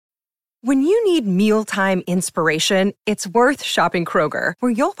When you need mealtime inspiration, it's worth shopping Kroger,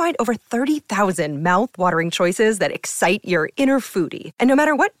 where you'll find over 30,000 mouth-watering choices that excite your inner foodie. And no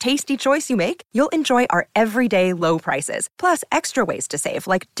matter what tasty choice you make, you'll enjoy our everyday low prices, plus extra ways to save,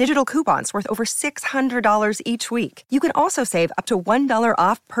 like digital coupons worth over $600 each week. You can also save up to $1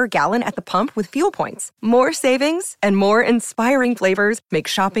 off per gallon at the pump with fuel points. More savings and more inspiring flavors make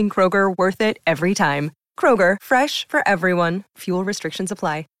shopping Kroger worth it every time. Kroger, fresh for everyone. Fuel restrictions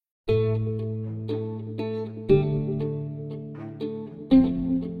apply.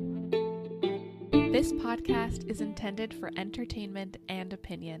 This podcast is intended for entertainment and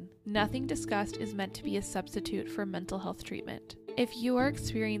opinion. Nothing discussed is meant to be a substitute for mental health treatment. If you are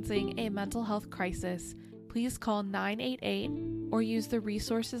experiencing a mental health crisis, please call 988 or use the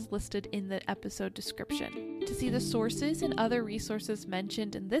resources listed in the episode description. To see the sources and other resources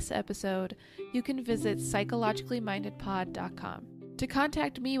mentioned in this episode, you can visit psychologicallymindedpod.com. To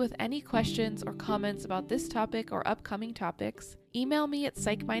contact me with any questions or comments about this topic or upcoming topics, email me at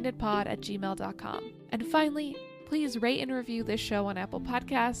psychmindedpod@gmail.com. And finally, please rate and review this show on Apple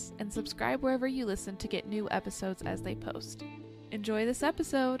Podcasts and subscribe wherever you listen to get new episodes as they post. Enjoy this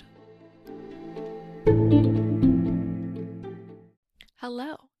episode!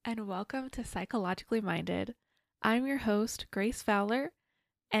 Hello, and welcome to Psychologically Minded. I'm your host, Grace Fowler,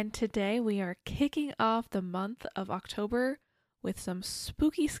 and today we are kicking off the month of October with some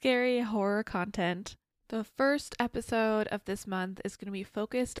spooky, scary horror content. The first episode of this month is going to be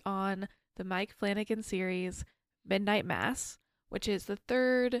focused on the Mike Flanagan series, Midnight Mass, which is the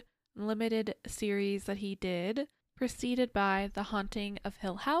third limited series that he did, preceded by The Haunting of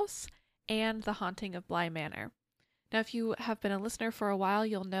Hill House and The Haunting of Bly Manor. Now, if you have been a listener for a while,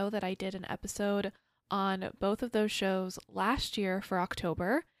 you'll know that I did an episode on both of those shows last year for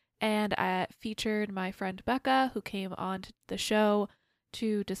October, and I featured my friend Becca, who came on to the show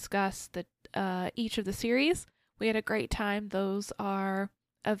to discuss each of the series. We had a great time. Those are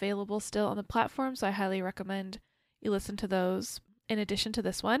available still on the platform, so I highly recommend you listen to those in addition to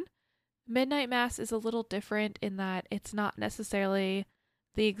this one. Midnight Mass is a little different in that it's not necessarily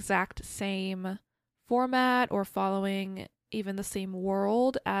the exact same format or following even the same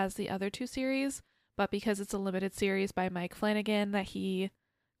world as the other two series, but because it's a limited series by Mike Flanagan that he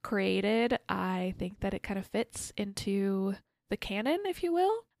created, I think that it kind of fits into the canon, if you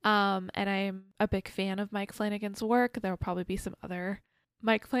will. And I'm a big fan of Mike Flanagan's work. There will probably be some other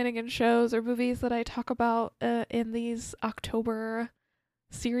Mike Flanagan shows or movies that I talk about in these October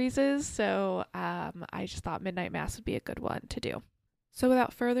series, so I just thought Midnight Mass would be a good one to do. So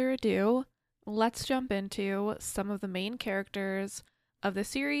without further ado, let's jump into some of the main characters of the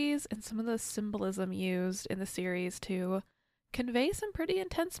series and some of the symbolism used in the series to convey some pretty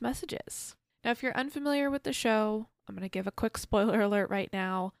intense messages. Now, if you're unfamiliar with the show, I'm going to give a quick spoiler alert right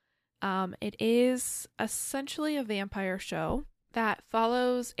now. It is essentially a vampire show that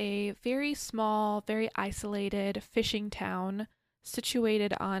follows a very small, very isolated fishing town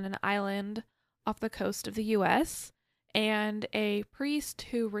situated on an island off the coast of the US, and a priest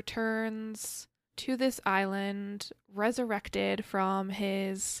who returns to this island resurrected from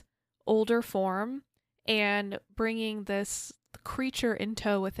his older form and bringing this creature in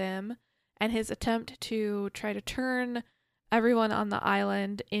tow with him, and his attempt to try to turn everyone on the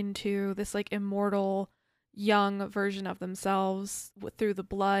island into this like immortal young version of themselves through the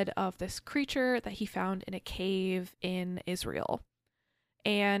blood of this creature that he found in a cave in Israel.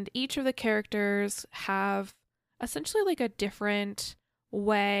 And each of the characters have essentially like a different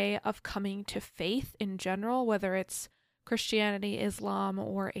way of coming to faith in general, whether it's Christianity, Islam,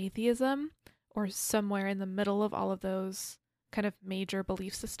 or atheism, or somewhere in the middle of all of those kind of major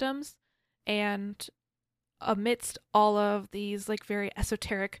belief systems. And amidst all of these like very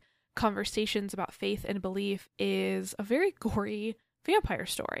esoteric conversations about faith and belief is a very gory vampire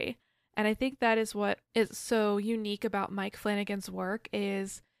story. And I think that is what is so unique about Mike Flanagan's work,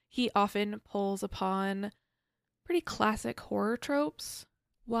 is he often pulls upon pretty classic horror tropes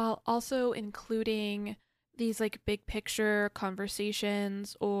while also including these like big picture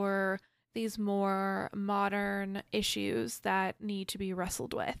conversations or these more modern issues that need to be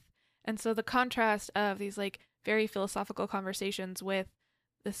wrestled with. And so the contrast of these like very philosophical conversations with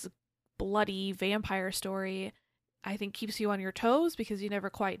this bloody vampire story, I think keeps you on your toes because you never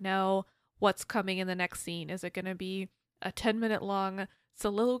quite know what's coming in the next scene. Is it going to be a 10-minute long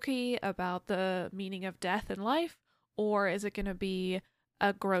soliloquy about the meaning of death and life, or is it going to be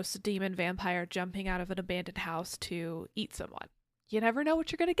a gross demon vampire jumping out of an abandoned house to eat someone? You never know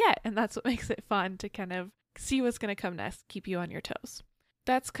what you're going to get, and that's what makes it fun to kind of see what's going to come next, keep you on your toes.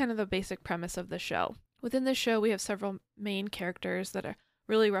 That's kind of the basic premise of the show. Within the show, we have several main characters that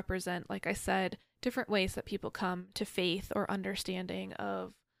really represent, like I said, different ways that people come to faith or understanding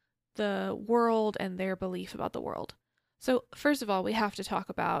of the world and their belief about the world. So, first of all, we have to talk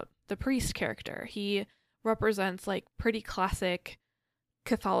about the priest character. He represents like pretty classic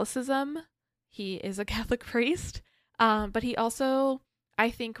Catholicism. He is a Catholic priest, but he also,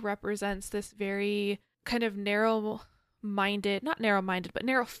 I think, represents this very kind of narrow-minded, not narrow-minded, but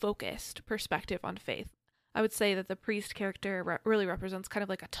narrow-focused perspective on faith. I would say that the priest character really represents kind of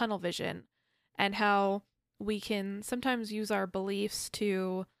like a tunnel vision, and how we can sometimes use our beliefs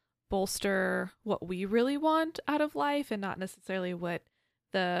to bolster what we really want out of life and not necessarily what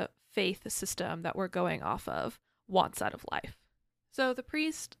the faith system that we're going off of wants out of life. So the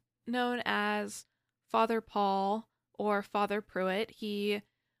priest known as Father Paul or Father Pruitt, he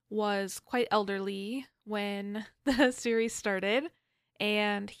was quite elderly when the series started,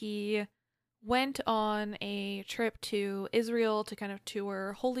 and he went on a trip to Israel to kind of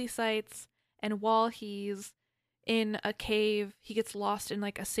tour holy sites, and while he's in a cave, he gets lost in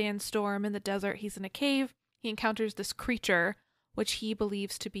like a sandstorm in the desert. He's in a cave. He encounters this creature, which he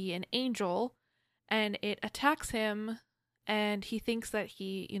believes to be an angel, and it attacks him, and he thinks that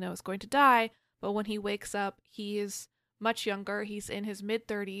he, is going to die. But when he wakes up, he is much younger. He's in his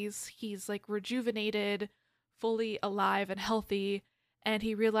mid-30s. He's like rejuvenated, fully alive and healthy. And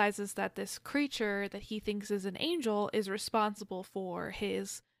he realizes that this creature that he thinks is an angel is responsible for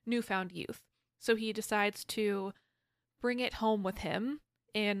his newfound youth. So he decides to bring it home with him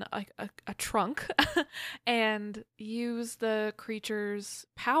in a trunk and use the creature's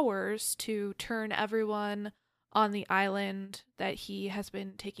powers to turn everyone on the island that he has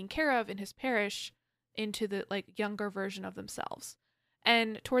been taking care of in his parish into the younger version of themselves.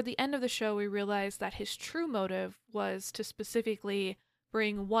 And toward the end of the show, we realize that his true motive was to specifically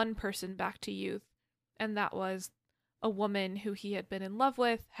bring one person back to youth, and that was a woman who he had been in love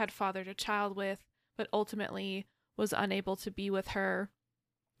with, had fathered a child with, but ultimately was unable to be with her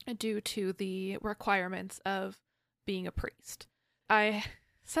due to the requirements of being a priest. I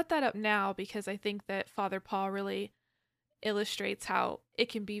set that up now because I think that Father Paul really illustrates how it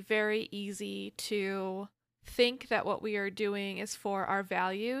can be very easy to think that what we are doing is for our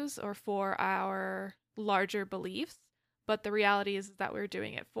values or for our larger beliefs, but the reality is that we're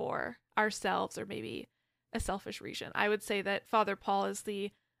doing it for ourselves or maybe a selfish reason. I would say that Father Paul is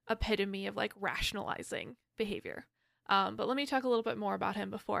the epitome of rationalizing behavior. But let me talk a little bit more about him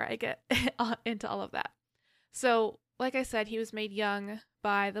before I get into all of that. So, like I said, he was made young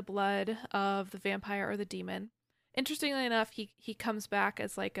by the blood of the vampire or the demon. Interestingly enough, he comes back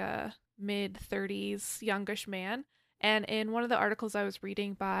as a mid-30s youngish man. And in one of the articles I was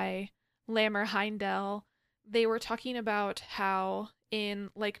reading by Lammer Heindel, they were talking about how in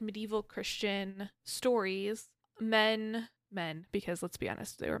medieval Christian stories, men, because let's be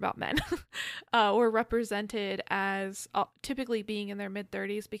honest, they were about men, were represented as typically being in their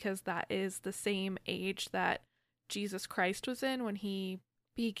mid-30s because that is the same age that Jesus Christ was in when he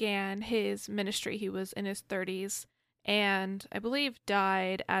began his ministry. He was in his 30s and I believe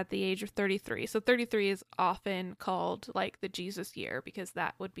died at the age of 33. So 33 is often called the Jesus year because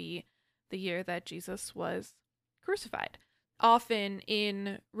that would be the year that Jesus was crucified. Often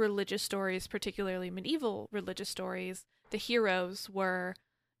in religious stories, particularly medieval religious stories, the heroes were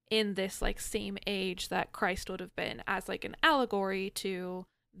in this same age that Christ would have been as an allegory to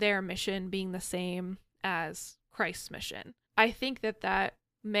their mission being the same as Christ's mission. I think that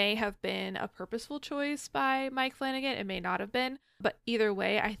may have been a purposeful choice by Mike Flanagan. It may not have been, but either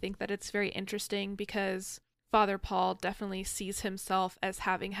way, I think that it's very interesting because Father Paul definitely sees himself as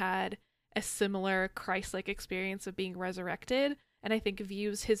having had a similar Christ-like experience of being resurrected, and I think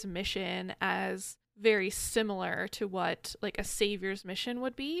views his mission as very similar to what a savior's mission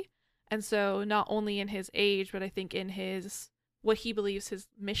would be. And so not only in his age, but I think in his what he believes his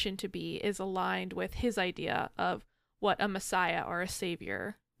mission to be is aligned with his idea of what a Messiah or a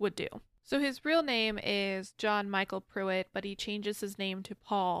savior would do. So his real name is John Michael Pruitt, but he changes his name to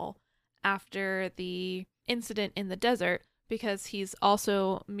Paul after the incident in the desert because he's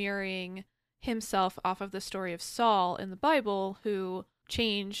also mirroring himself off of the story of Saul in the Bible, who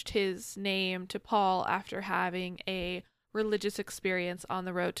changed his name to Paul after having a religious experience on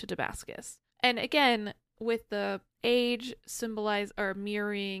the road to Damascus. And again, with the age symbolize or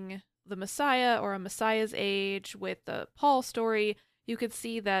mirroring the Messiah or a Messiah's age with the Paul story, you could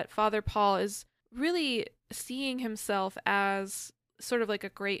see that Father Paul is really seeing himself as sort of a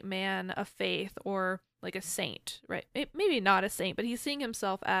great man of faith or a saint, right? Maybe not a saint, but he's seeing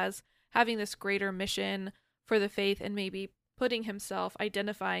himself as having this greater mission for the faith and maybe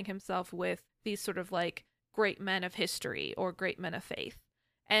identifying himself with these sort of great men of history or great men of faith.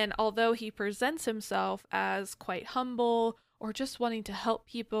 And although he presents himself as quite humble or just wanting to help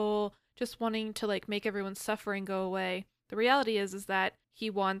people, just wanting to like make everyone's suffering go away, the reality is that he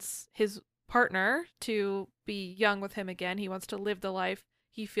wants his partner to be young with him again. He wants to live the life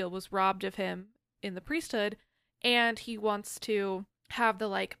he feel was robbed of him in the priesthood, and he wants to have the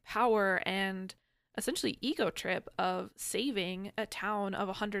like power and essentially ego trip of saving a town of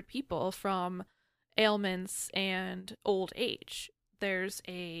 100 people from ailments and old age. There's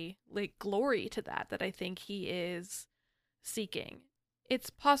a like glory to that I think he is seeking. It's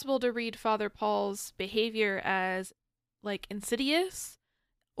possible to read Father Paul's behavior as like insidious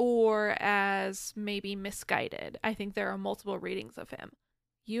or as maybe misguided. I think there are multiple readings of him.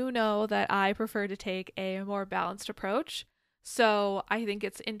 You know that I prefer to take a more balanced approach, so I think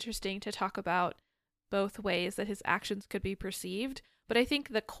it's interesting to talk about both ways that his actions could be perceived, but I think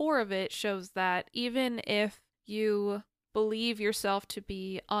the core of it shows that even if you believe yourself to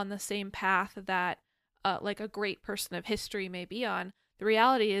be on the same path that like a great person of history may be on, the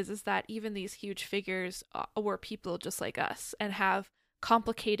reality is that even these huge figures were people just like us and have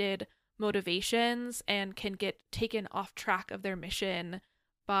complicated motivations and can get taken off track of their mission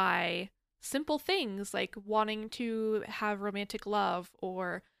by simple things like wanting to have romantic love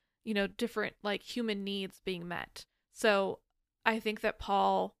or, you know, different like human needs being met. So I think that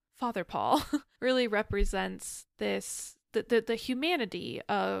Father Paul, really represents this, the humanity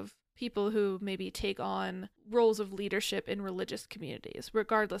of people who maybe take on roles of leadership in religious communities,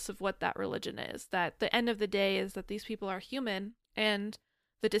 regardless of what that religion is. That the end of the day is that these people are human, and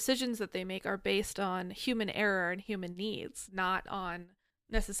the decisions that they make are based on human error and human needs, not on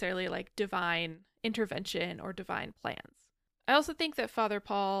necessarily like divine intervention or divine plans. I also think that Father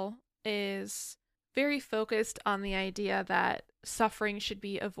Paul is very focused on the idea that suffering should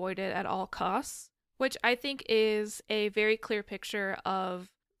be avoided at all costs, which I think is a very clear picture of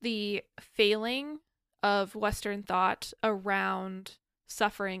the failing of Western thought around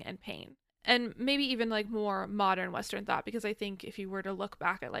suffering and pain. And maybe even like more modern Western thought, because I think if you were to look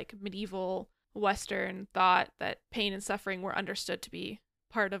back at like medieval Western thought, that pain and suffering were understood to be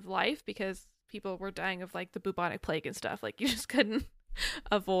part of life because people were dying of like the bubonic plague and stuff. Like you just couldn't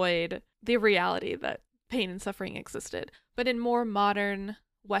avoid the reality that pain and suffering existed. But in more modern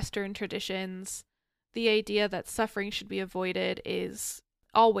Western traditions, the idea that suffering should be avoided is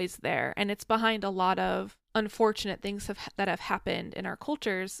always there, and it's behind a lot of unfortunate things that have happened in our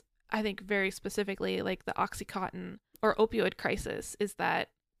cultures. I think very specifically like the Oxycontin or opioid crisis is that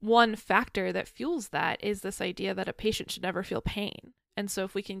one factor that fuels that is this idea that a patient should never feel pain. And so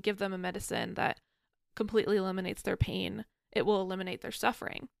if we can give them a medicine that completely eliminates their pain, it will eliminate their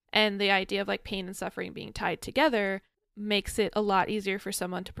suffering. And the idea of like pain and suffering being tied together makes it a lot easier for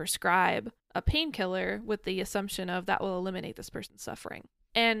someone to prescribe a painkiller with the assumption of that will eliminate this person's suffering.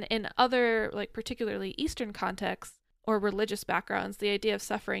 And in other, like particularly Eastern contexts or religious backgrounds, the idea of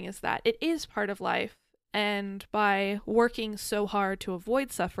suffering is that it is part of life. And by working so hard to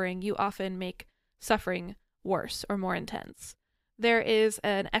avoid suffering, you often make suffering worse or more intense. There is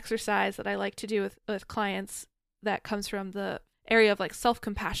an exercise that I like to do with clients that comes from the area of like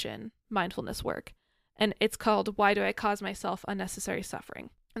self-compassion mindfulness work. And it's called Why Do I Cause Myself Unnecessary Suffering?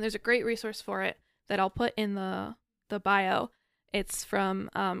 And there's a great resource for it that I'll put in the bio. It's from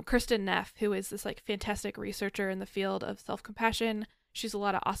Kristen Neff, who is this like fantastic researcher in the field of self-compassion. She's a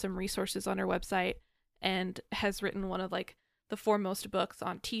lot of awesome resources on her website and has written one of like the foremost books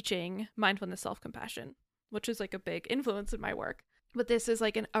on teaching mindfulness self-compassion, which is like a big influence in my work. But this is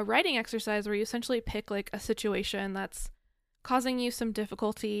like a writing exercise where you essentially pick like a situation that's causing you some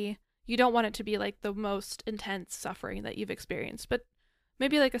difficulty. You don't want it to be like the most intense suffering that you've experienced, but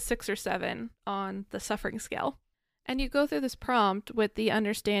maybe like a 6 or 7 on the suffering scale. And you go through this prompt with the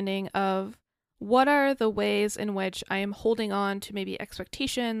understanding of what are the ways in which I am holding on to maybe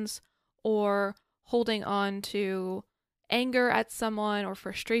expectations or holding on to anger at someone or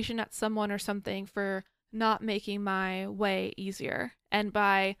frustration at someone or something for not making my way easier. And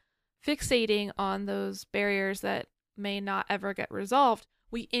by fixating on those barriers that may not ever get resolved,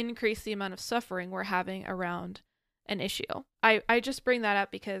 we increase the amount of suffering we're having around an issue. I just bring that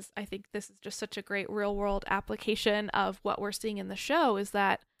up because I think this is just such a great real world application of what we're seeing in the show, is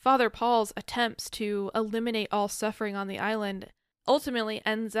that Father Paul's attempts to eliminate all suffering on the island ultimately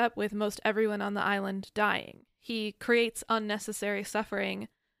ends up with most everyone on the island dying. He creates unnecessary suffering,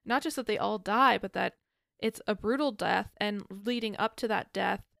 not just that they all die, but that it's a brutal death, and leading up to that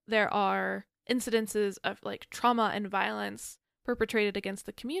death, there are incidences of like trauma and violence perpetrated against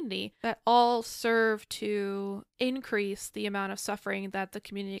the community that all serve to increase the amount of suffering that the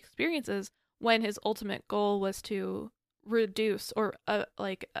community experiences, when his ultimate goal was to reduce or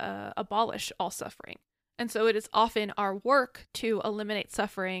abolish all suffering. And so it is often our work to eliminate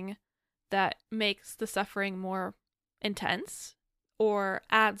suffering that makes the suffering more intense or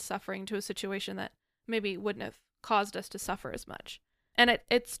adds suffering to a situation that maybe wouldn't have caused us to suffer as much. And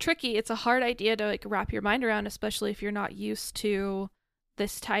it's tricky. It's a hard idea to like wrap your mind around, especially if you're not used to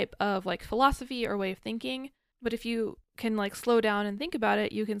this type of like philosophy or way of thinking. But if you can like slow down and think about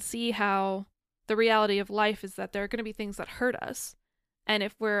it, you can see how the reality of life is that there are going to be things that hurt us. And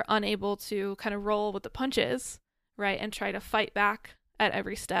if we're unable to kind of roll with the punches, right, and try to fight back at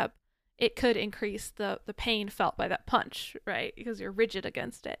every step, it could increase the pain felt by that punch, right, because you're rigid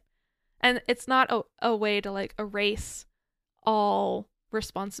against it. And it's not a way to like erase all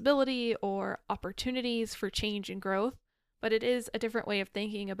responsibility or opportunities for change and growth, but it is a different way of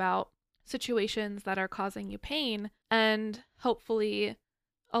thinking about situations that are causing you pain and hopefully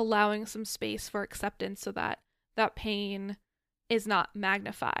allowing some space for acceptance so that that pain is not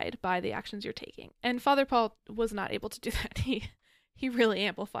magnified by the actions you're taking. And Father Paul was not able to do that. He really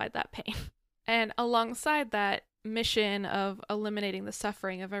amplified that pain. And alongside that mission of eliminating the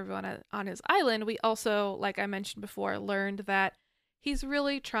suffering of everyone on his island, we also, like I mentioned before, learned that he's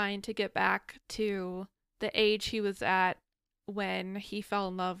really trying to get back to the age he was at when he fell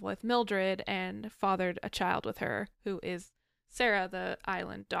in love with Mildred and fathered a child with her, who is Sarah, the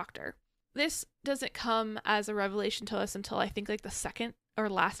island doctor. This doesn't come as a revelation to us until I think like the second or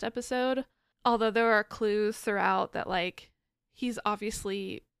last episode, although there are clues throughout that like he's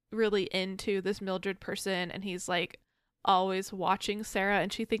obviously really into this Mildred person and he's like always watching Sarah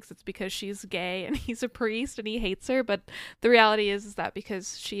and she thinks it's because she's gay and he's a priest and he hates her, but the reality is that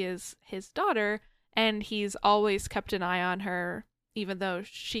because she is his daughter and he's always kept an eye on her even though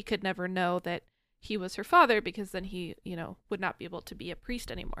she could never know that he was her father because then he, would not be able to be a priest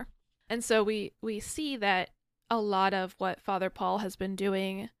anymore. And so we see that a lot of what Father Paul has been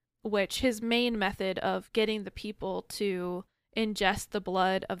doing, which his main method of getting the people to ingest the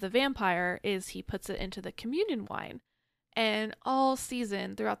blood of the vampire is he puts it into the communion wine. And all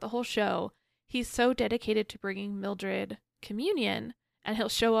season, throughout the whole show, he's so dedicated to bringing Mildred communion, and he'll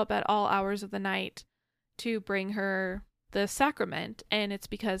show up at all hours of the night to bring her the sacrament. And it's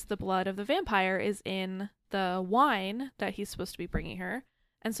because the blood of the vampire is in the wine that he's supposed to be bringing her.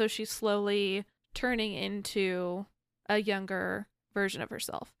 And so she's slowly turning into a younger version of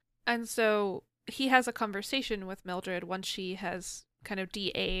herself. And so he has a conversation with Mildred once she has kind of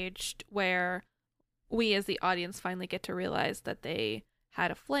de-aged, where we as the audience finally get to realize that they had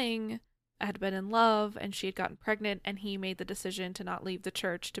a fling, had been in love, and she had gotten pregnant, and he made the decision to not leave the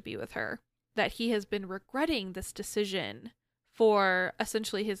church to be with her. That he has been regretting this decision for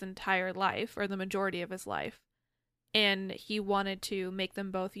essentially his entire life, or the majority of his life. And he wanted to make them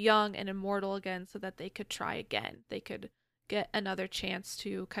both young and immortal again so that they could try again. They could get another chance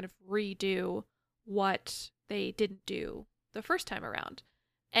to kind of redo what they didn't do the first time around.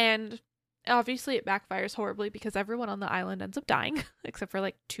 And obviously it backfires horribly because everyone on the island ends up dying, except for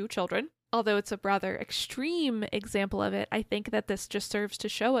like 2 children. Although it's a rather extreme example of it, I think that this just serves to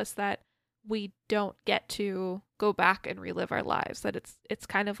show us that we don't get to go back and relive our lives, that it's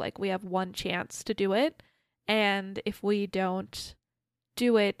kind of like we have one chance to do it. And if we don't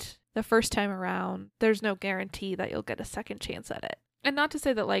do it the first time around, there's no guarantee that you'll get a second chance at it. And not to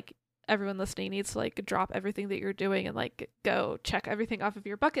say that like everyone listening needs to like drop everything that you're doing and like go check everything off of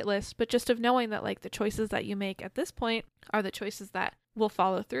your bucket list, but just of knowing that like the choices that you make at this point are the choices that will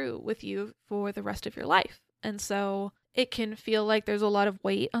follow through with you for the rest of your life. And so it can feel like there's a lot of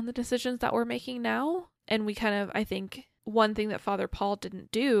weight on the decisions that we're making now. And we kind of, I think one thing that Father Paul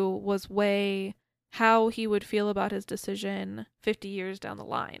didn't do was weigh how he would feel about his decision 50 years down the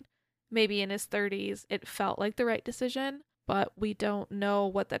line. Maybe in his 30s, it felt like the right decision, but we don't know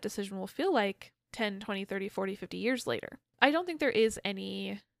what that decision will feel like 10, 20, 30, 40, 50 years later. I don't think there is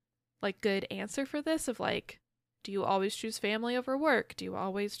any like good answer for this of like, do you always choose family over work? Do you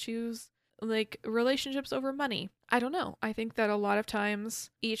always choose like relationships over money? I don't know. I think that a lot of times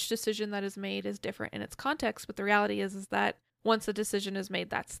each decision that is made is different in its context, but the reality is that once a decision is made,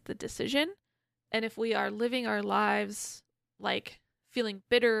 that's the decision. And if we are living our lives like feeling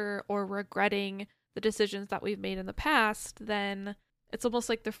bitter or regretting the decisions that we've made in the past, then it's almost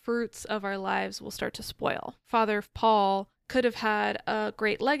like the fruits of our lives will start to spoil. Father Paul could have had a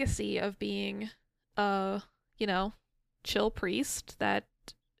great legacy of being a, chill priest that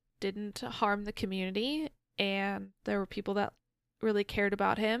didn't harm the community, and there were people that really cared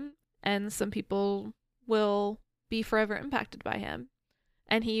about him, and some people will be forever impacted by him.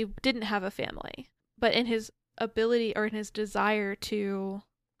 And he didn't have a family, but in his ability or in his desire to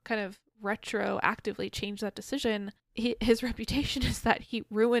kind of retroactively change that decision, his reputation is that he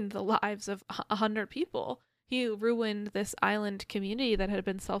ruined the lives of 100 people. He ruined this island community that had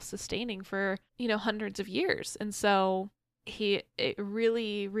been self-sustaining for, hundreds of years. And so it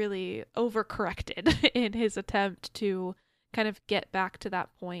really, really overcorrected in his attempt to kind of get back to that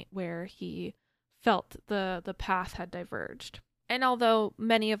point where he felt the path had diverged. And although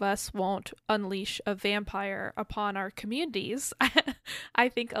many of us won't unleash a vampire upon our communities, I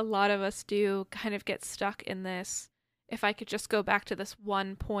think a lot of us do kind of get stuck in this. If I could just go back to this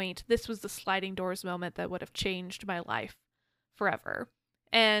one point, this was the sliding doors moment that would have changed my life forever.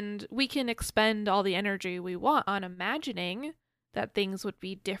 And we can expend all the energy we want on imagining that things would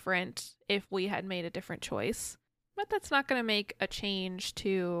be different if we had made a different choice. But that's not going to make a change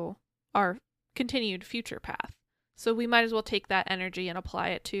to our continued future path. So we might as well take that energy and apply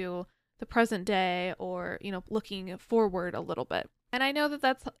it to the present day or, looking forward a little bit. And I know that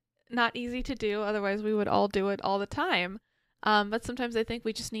that's not easy to do. Otherwise, we would all do it all the time. But sometimes I think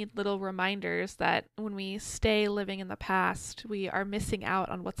we just need little reminders that when we stay living in the past, we are missing out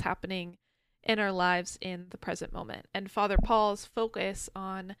on what's happening in our lives in the present moment. And Father Paul's focus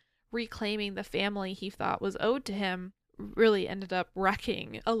on reclaiming the family he thought was owed to him really ended up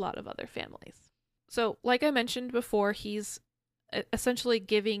wrecking a lot of other families. So, like I mentioned before, he's essentially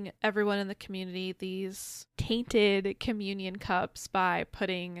giving everyone in the community these tainted communion cups by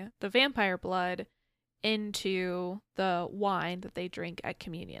putting the vampire blood into the wine that they drink at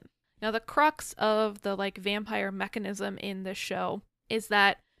communion. Now, the crux of the vampire mechanism in this show is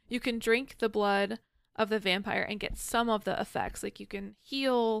that you can drink the blood of the vampire and get some of the effects. You can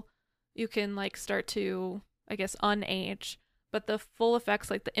heal, you can start to, unage, but the full effects,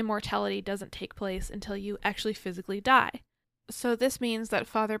 the immortality, doesn't take place until you actually physically die. So this means that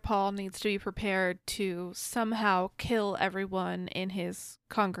Father Paul needs to be prepared to somehow kill everyone in his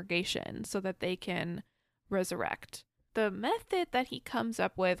congregation so that they can resurrect. The method that he comes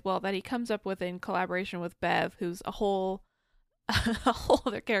up with, in collaboration with Bev, who's a whole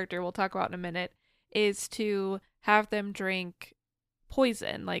other character we'll talk about in a minute, is to have them drink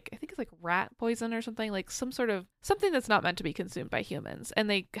poison, I think it's rat poison or something, something that's not meant to be consumed by humans. And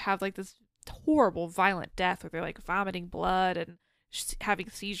they have this horrible violent death where they're vomiting blood and having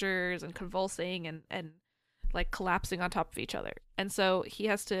seizures and convulsing and collapsing on top of each other. And so he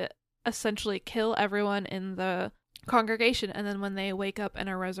has to essentially kill everyone in the congregation, and then when they wake up and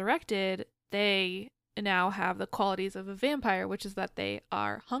are resurrected, they now have the qualities of a vampire, which is that they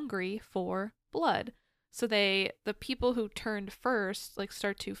are hungry for blood. So the people who turned first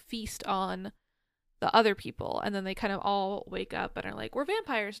start to feast on the other people, and then they kind of all wake up and are we're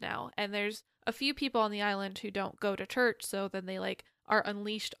vampires now. And there's a few people on the island who don't go to church, so then they are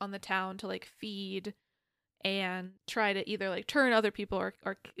unleashed on the town to feed and try to either turn other people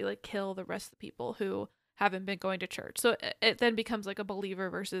or kill the rest of the people who haven't been going to church. So it then becomes a believer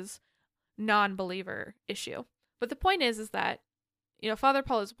versus non-believer issue. But the point is that Father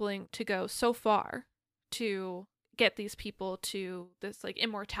Paul is willing to go so far to get these people to this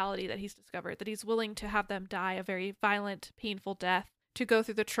immortality that he's discovered, that he's willing to have them die a very violent, painful death, to go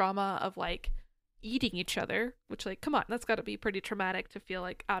through the trauma of eating each other, which come on, that's got to be pretty traumatic to feel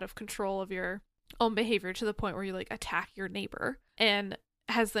out of control of your own behavior to the point where you attack your neighbor, and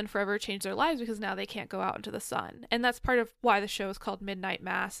has then forever changed their lives because now they can't go out into the sun. And that's part of why the show is called Midnight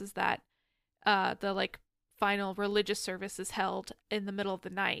Mass, is that the final religious service is held in the middle of the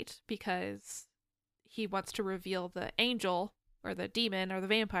night because he wants to reveal the angel or the demon or the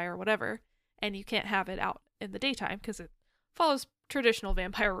vampire or whatever, and you can't have it out in the daytime because it follows traditional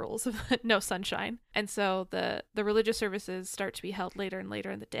vampire rules of no sunshine. And so the religious services start to be held later and later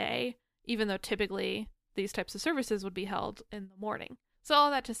in the day, even though typically these types of services would be held in the morning. So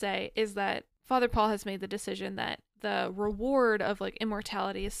all that to say is that Father Paul has made the decision that the reward of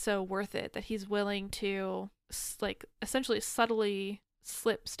immortality is so worth it that he's willing to essentially subtly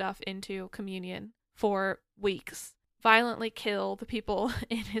slip stuff into communion for weeks, violently kill the people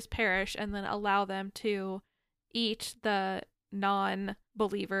in his parish, and then allow them to eat the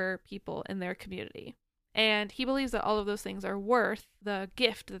non-believer people in their community. And he believes that all of those things are worth the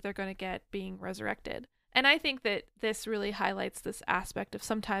gift that they're going to get being resurrected. And I think that this really highlights this aspect of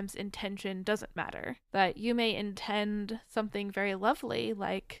sometimes intention doesn't matter. That you may intend something very lovely,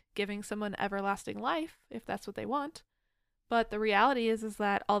 like giving someone everlasting life, if that's what they want. But the reality is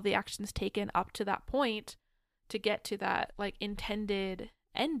that all the actions taken up to that point to get to that intended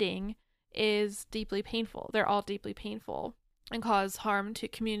ending is deeply painful. They're all deeply painful and cause harm to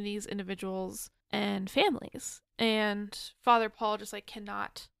communities, individuals, and families. And Father Paul just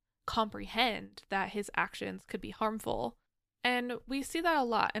cannot comprehend that his actions could be harmful And we see that a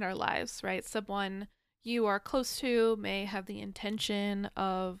lot in our lives, right? Someone you are close to may have the intention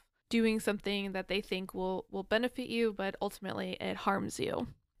of doing something that they think will benefit you, but ultimately it harms you.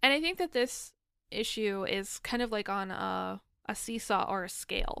 And I think that this issue is kind of like on a seesaw or a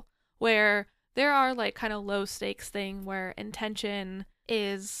scale, where there are like kind of low stakes thing where intention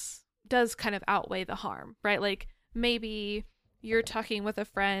does kind of outweigh the harm, right? Like maybe you're talking with a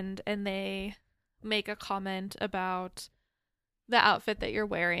friend and they make a comment about the outfit that you're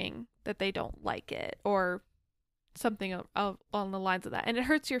wearing, that they don't like it, or something along the lines of that, and it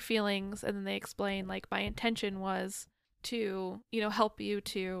hurts your feelings, and then they explain like, my intention was to, help you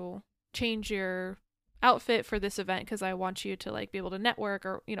to change your outfit for this event because I want you to like be able to network,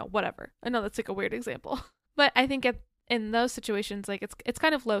 or whatever. I know that's like a weird example, but I think in those situations, like it's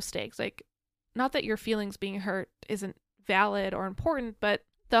kind of low stakes. Like, not that your feelings being hurt isn't valid or important, but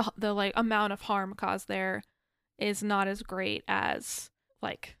the like amount of harm caused there is not as great as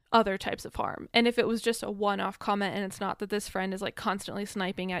like other types of harm. And if it was just a one-off comment, and it's not that this friend is like constantly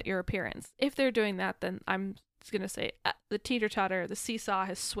sniping at your appearance, if they're doing that, then I'm gonna say the teeter-totter, the seesaw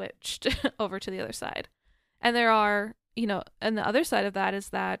has switched over to the other side. And there are, and the other side of that is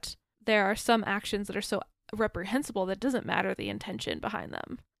that there are some actions that are so reprehensible that doesn't matter the intention behind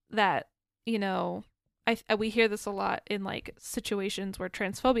them. That, we hear this a lot in like situations where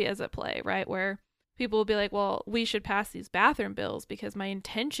transphobia is at play, right? Where people will be like, well, we should pass these bathroom bills because my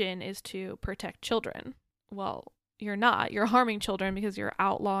intention is to protect children. Well, you're not. You're harming children because you're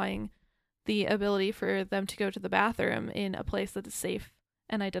outlawing the ability for them to go to the bathroom in a place that is safe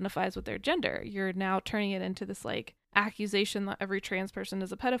and identifies with their gender. You're now turning it into this like accusation that every trans person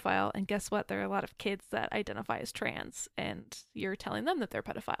is a pedophile. And guess what? There are a lot of kids that identify as trans, and you're telling them that they're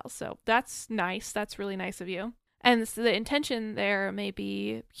pedophiles. So that's nice. That's really nice of you. And so the intention there may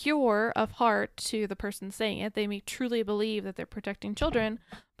be pure of heart to the person saying it. They may truly believe that they're protecting children,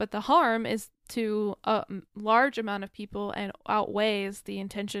 but the harm is to a large amount of people and outweighs the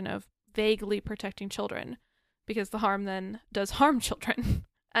intention of vaguely protecting children, because the harm then does harm children.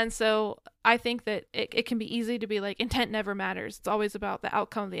 And so I think that it can be easy to be like, intent never matters. It's always about the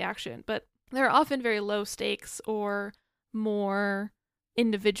outcome of the action. But there are often very low stakes or more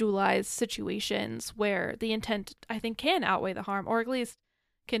individualized situations where the intent, I think, can outweigh the harm, or at least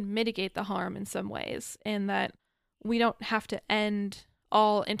can mitigate the harm in some ways, and that we don't have to end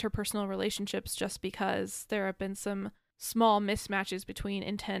all interpersonal relationships just because there have been some small mismatches between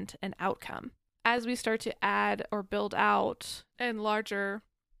intent and outcome. As we start to add or build out and larger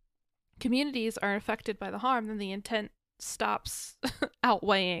communities are affected by the harm, then the intent stops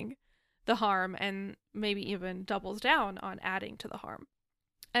outweighing the harm and maybe even doubles down on adding to the harm.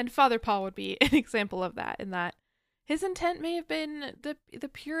 And Father Paul would be an example of that, in that his intent may have been the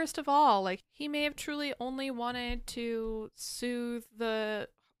purest of all. Like, he may have truly only wanted to soothe the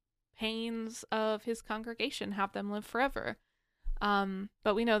pains of his congregation, have them live forever.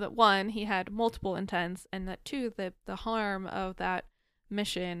 But we know that, one, he had multiple intents, and that two, the harm of that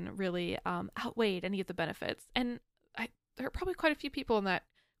mission really outweighed any of the benefits. And there are probably quite a few people in that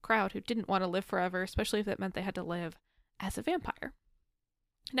crowd who didn't want to live forever, especially if that meant they had to live as a vampire.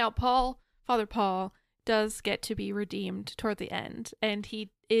 Now, Father Paul does get to be redeemed toward the end, and he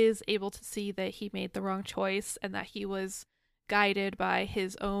is able to see that he made the wrong choice and that he was guided by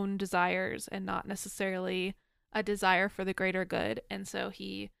his own desires and not necessarily a desire for the greater good. And so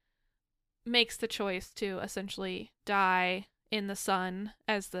he makes the choice to essentially die in the sun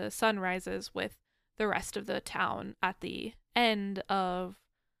as the sun rises with the rest of the town at the end of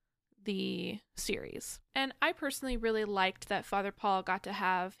the series. And I personally really liked that Father Paul got to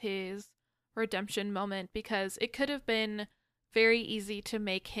have his redemption moment, because it could have been very easy to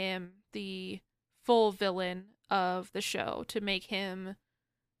make him the full villain of the show, to make him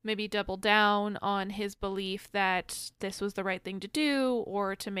maybe double down on his belief that this was the right thing to do,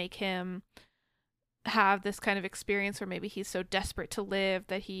 or to make him have this kind of experience where maybe he's so desperate to live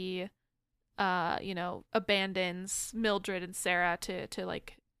that he abandons Mildred and Sarah to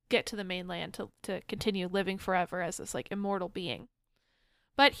like get to the mainland to continue living forever as this like immortal being.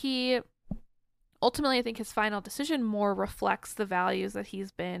 But he ultimately, I think his final decision more reflects the values that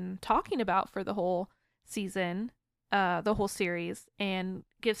he's been talking about for the whole season, the whole series, and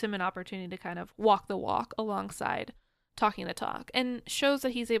gives him an opportunity to kind of walk the walk alongside talking the talk, and shows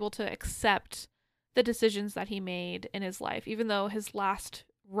that he's able to accept the decisions that he made in his life. Even though his last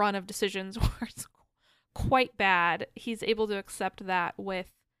run of decisions was quite bad, he's able to accept that with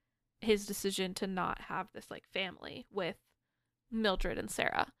his decision to not have this like family with Mildred and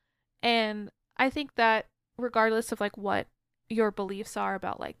Sarah. And I think that regardless of like what your beliefs are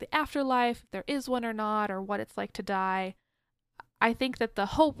about like the afterlife, if there is one or not, or what it's like to die, I think that the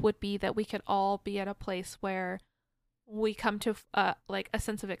hope would be that we could all be at a place where we come to like a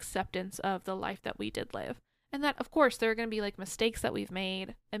sense of acceptance of the life that we did live. And that, of course, there are going to be like mistakes that we've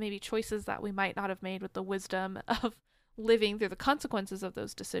made and maybe choices that we might not have made with the wisdom of living through the consequences of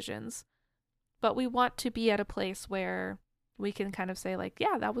those decisions. But we want to be at a place where we can kind of say like,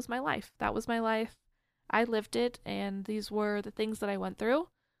 yeah, that was my life. That was my life. I lived it. And these were the things that I went through,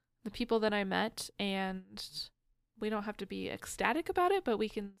 the people that I met. And we don't have to be ecstatic about it, but we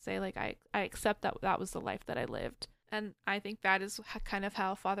can say like, I accept that that was the life that I lived. And I think that is kind of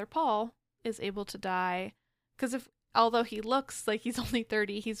how Father Paul is able to die. Because although he looks like he's only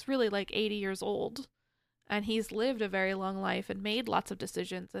 30, he's really like 80 years old. And he's lived a very long life and made lots of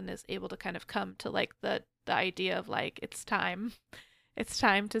decisions and is able to kind of come to like the idea of like, it's time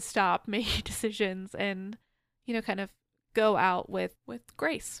to stop making decisions and, you know, kind of go out with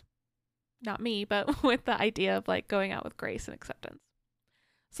grace. Not me, but with the idea of like going out with grace and acceptance.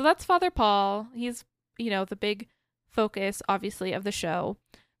 So that's Father Paul. He's, you know, the big focus, obviously, of the show.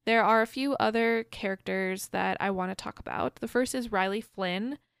 There are a few other characters that I want to talk about. The first is Riley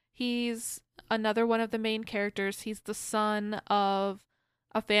Flynn. He's another one of the main characters. He's the son of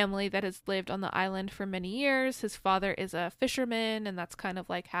a family that has lived on the island for many years. His father is a fisherman, and that's kind of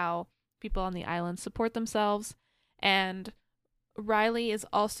like how people on the island support themselves. And Riley is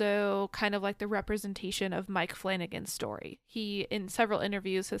also kind of like the representation of Mike Flanagan's story. He, in several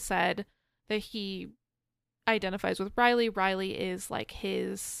interviews, has said that he identifies with Riley. Riley is like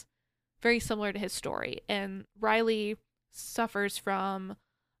his, very similar to his story. And Riley suffers from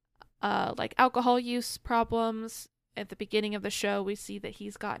like alcohol use problems. At the beginning of the show, we see that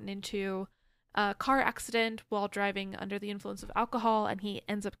he's gotten into a car accident while driving under the influence of alcohol, and he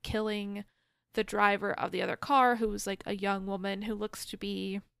ends up killing the driver of the other car, who's like a young woman who looks to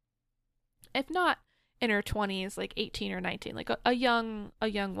be, if not in her 20s, like 18 or 19, like a young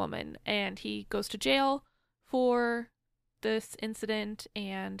woman. And he goes to jail for this incident,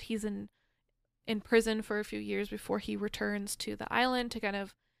 and he's in prison for a few years before he returns to the island to kind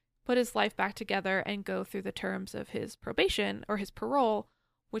of put his life back together and go through the terms of his probation or his parole,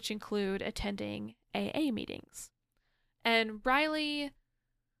 which include attending AA meetings. And Riley,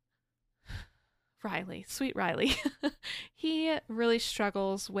 sweet Riley, he really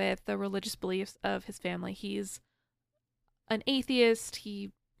struggles with the religious beliefs of his family. He's an atheist.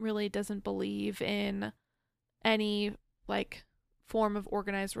 He really doesn't believe in any like form of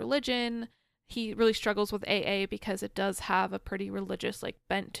organized religion. He really struggles with AA because it does have a pretty religious like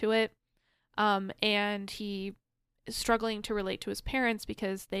bent to it. And he is struggling to relate to his parents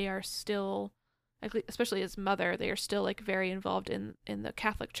because they are still, like, especially his mother, they are still like very involved in the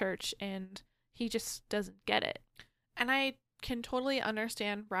Catholic Church, and he just doesn't get it. And I can totally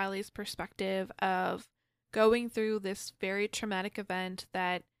understand Riley's perspective of going through this very traumatic event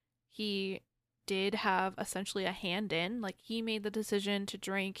that he did have essentially a hand in. Like, he made the decision to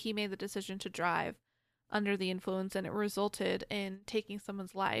drink, he made the decision to drive under the influence, and it resulted in taking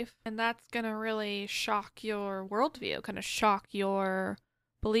someone's life. And that's gonna really shock your worldview, kind of shock your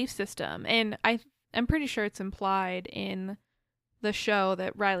belief system. And I'm pretty sure it's implied in the show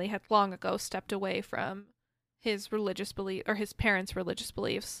that Riley had long ago stepped away from his religious belief, or his parents' religious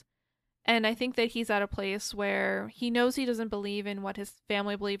beliefs. And I think that he's at a place where he knows he doesn't believe in what his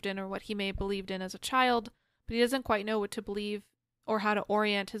family believed in or what he may have believed in as a child, but he doesn't quite know what to believe or how to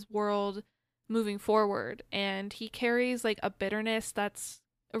orient his world moving forward. And he carries like a bitterness that's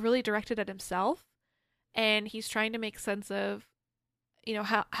really directed at himself. And he's trying to make sense of, you know,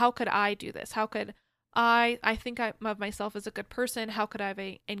 how could I do this? How could I think of myself as a good person. How could I have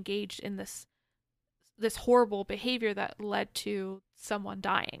engaged in this horrible behavior that led to someone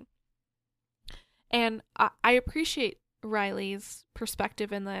dying? And I appreciate Riley's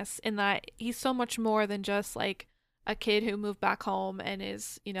perspective in this, in that he's so much more than just like a kid who moved back home and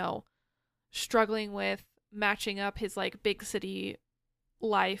is, you know, struggling with matching up his like big city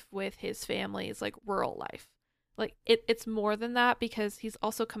life with his family's like rural life. Like it's more than that, because he's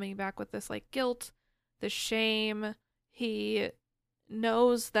also coming back with this like guilt, this shame. He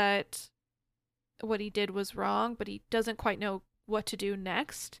knows that what he did was wrong, but he doesn't quite know what to do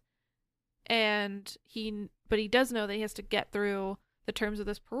next. And he does know that he has to get through the terms of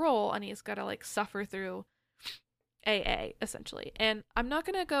this parole, and he's got to like suffer through AA essentially. And I'm not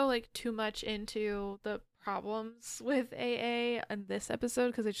going to go like too much into the problems with AA in this episode,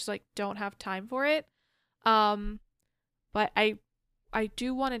 because I just like don't have time for it. But I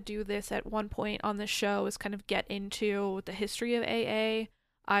do want to do this at one point on the show, is kind of get into the history of AA.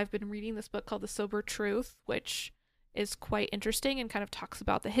 I've been reading this book called The Sober Truth, which is quite interesting and kind of talks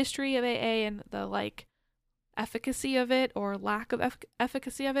about the history of AA and the like efficacy of it or lack of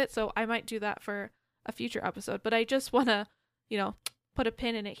efficacy of it. So I might do that for a future episode. But I just want to, put a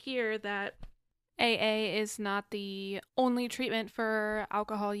pin in it here that AA is not the only treatment for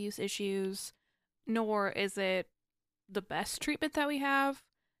alcohol use issues, nor is it the best treatment that we have.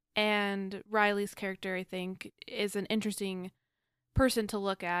 And Riley's character, I think, is an interesting person to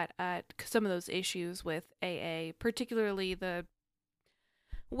look at some of those issues with AA, particularly the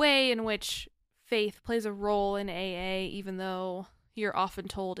way in which faith plays a role in AA, even though you're often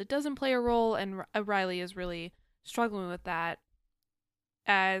told it doesn't play a role, and Riley is really struggling with that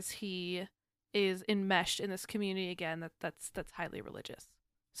as he is enmeshed in this community again that's highly religious.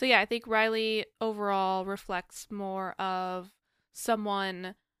 So yeah, I think Riley overall reflects more of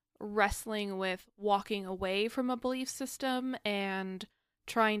someone wrestling with walking away from a belief system and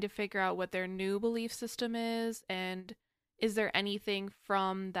trying to figure out what their new belief system is, and is there anything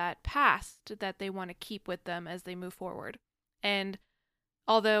from that past that they want to keep with them as they move forward. And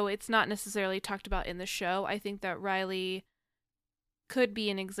although it's not necessarily talked about in the show, I think that Riley could be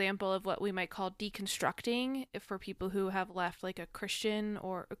an example of what we might call deconstructing for people who have left like a Christian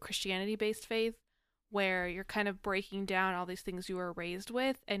or a Christianity-based faith, where you're kind of breaking down all these things you were raised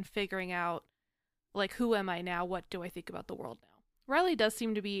with and figuring out, like, who am I now? What do I think about the world now? Riley does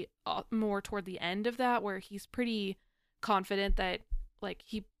seem to be more toward the end of that, where he's pretty confident that, like,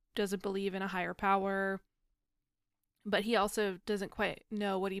 he doesn't believe in a higher power, but he also doesn't quite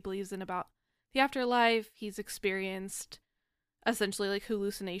know what he believes in about the afterlife. He's experienced essentially, like,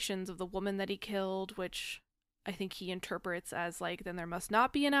 hallucinations of the woman that he killed, which I think he interprets as, like, then there must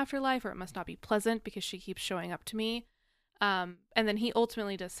not be an afterlife, or it must not be pleasant because she keeps showing up to me. And then he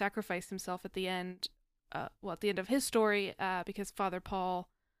ultimately does sacrifice himself at the end, at the end of his story, because Father Paul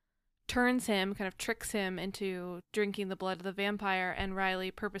turns him, kind of tricks him into drinking the blood of the vampire, and Riley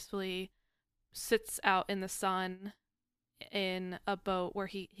purposefully sits out in the sun in a boat where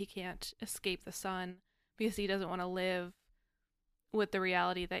he can't escape the sun because he doesn't want to live with the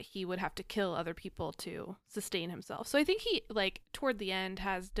reality that he would have to kill other people to sustain himself. So I think he, like, toward the end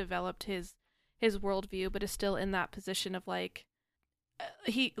has developed his worldview, but is still in that position of, like,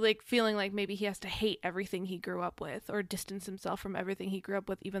 he, like, feeling like maybe he has to hate everything he grew up with or distance himself from everything he grew up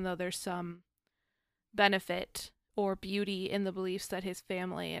with, even though there's some benefit or beauty in the beliefs that his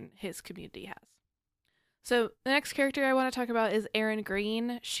family and his community has. So the next character I want to talk about is Erin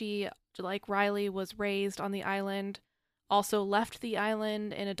Green. She, like Riley, was raised on the island, also left the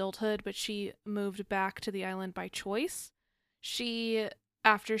island in adulthood, but she moved back to the island by choice. She,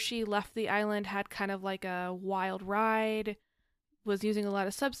 after she left the island, had kind of like a wild ride, was using a lot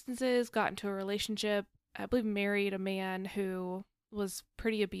of substances, got into a relationship, I believe married a man who was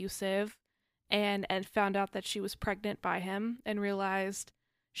pretty abusive, and found out that she was pregnant by him and realized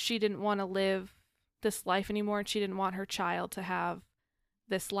she didn't want to live this life anymore, and she didn't want her child to have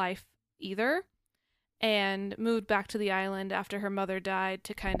this life either, and moved back to the island after her mother died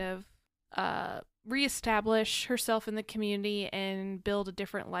to kind of reestablish herself in the community and build a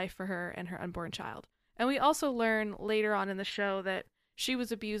different life for her and her unborn child. And we also learn later on in the show that she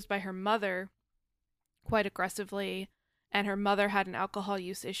was abused by her mother quite aggressively, and her mother had an alcohol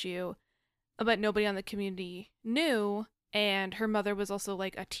use issue, but nobody on the community knew, and her mother was also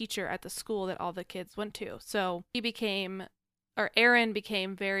like a teacher at the school that all the kids went to. So Erin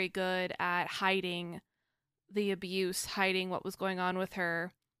became very good at hiding the abuse, hiding what was going on with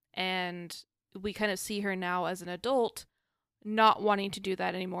her, and we kind of see her now as an adult not wanting to do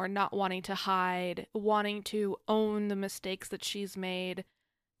that anymore, not wanting to hide, wanting to own the mistakes that she's made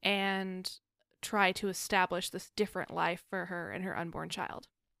and try to establish this different life for her and her unborn child.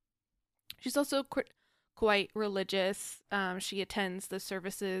 She's also quite religious. She attends the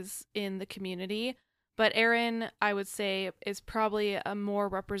services in the community, but Erin, I would say, is probably a more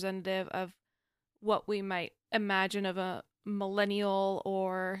representative of what we might imagine of a millennial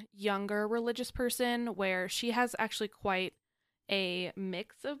or younger religious person, where she has actually quite a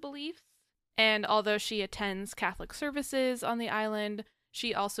mix of beliefs. And although she attends Catholic services on the island,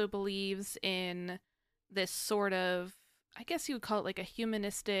 she also believes in this sort of, I guess you would call it like a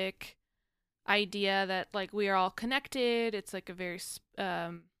humanistic idea that, like, we are all connected. It's like a very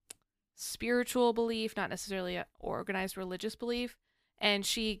spiritual belief, not necessarily an organized religious belief. And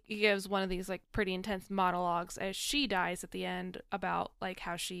she gives one of these, like, pretty intense monologues as she dies at the end about, like,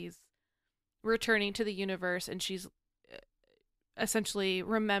 how she's returning to the universe and she's essentially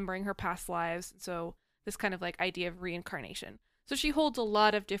remembering her past lives. So this kind of, like, idea of reincarnation. So she holds a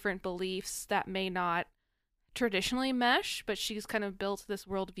lot of different beliefs that may not traditionally mesh, but she's kind of built this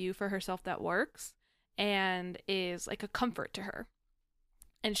worldview for herself that works and is like a comfort to her.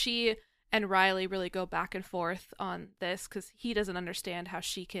 And she and Riley really go back and forth on this because he doesn't understand how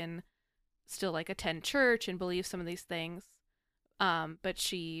she can still like attend church and believe some of these things. But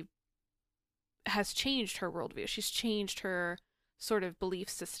she has changed her worldview. She's changed her sort of belief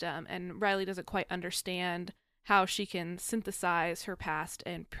system, and Riley doesn't quite understand how she can synthesize her past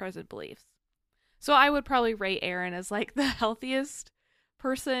and present beliefs. So I would probably rate Erin as like the healthiest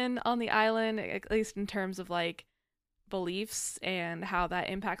person on the island, at least in terms of like beliefs and how that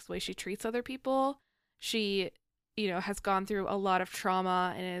impacts the way she treats other people. She, has gone through a lot of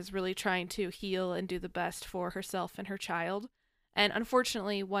trauma and is really trying to heal and do the best for herself and her child. And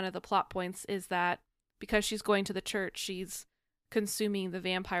unfortunately, one of the plot points is that because she's going to the church, she's consuming the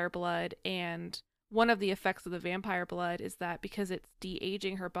vampire blood, and one of the effects of the vampire blood is that because it's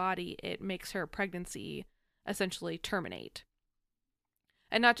de-aging her body, it makes her pregnancy essentially terminate.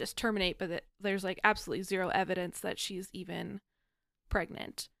 And not just terminate, but that there's like absolutely zero evidence that she's even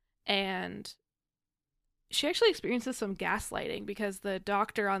pregnant. And she actually experiences some gaslighting because the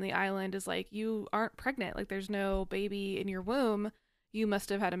doctor on the island is like, you aren't pregnant. Like, there's no baby in your womb. You must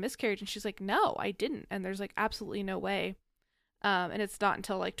have had a miscarriage. And she's like, no, I didn't. And there's like absolutely no way. And it's not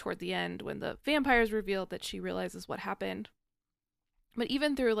until like toward the end when the vampires revealed that she realizes what happened. But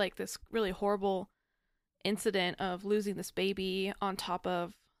even through like this really horrible incident of losing this baby on top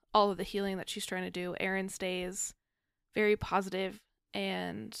of all of the healing that she's trying to do, Erin stays very positive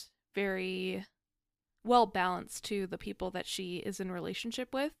and very well balanced to the people that she is in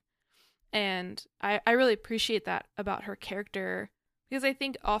relationship with. And I really appreciate that about her character, because I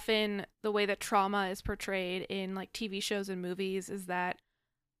think often the way that trauma is portrayed in like TV shows and movies is that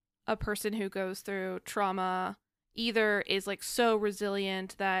a person who goes through trauma either is like so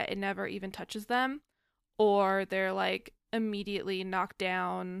resilient that it never even touches them, or they're like immediately knocked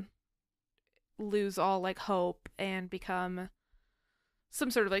down, lose all like hope, and become some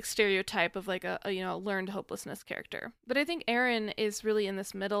sort of like stereotype of like a learned hopelessness character. But I think Erin is really in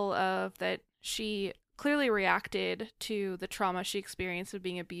this middle of that. She clearly reacted to the trauma she experienced of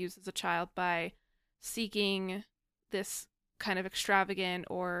being abused as a child by seeking this kind of extravagant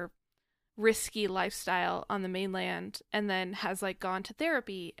or risky lifestyle on the mainland, and then has like gone to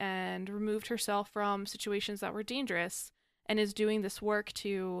therapy and removed herself from situations that were dangerous, and is doing this work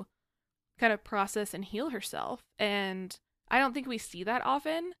to kind of process and heal herself. And I don't think we see that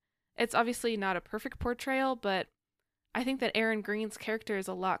often. It's obviously not a perfect portrayal, but I think that Erin Green's character is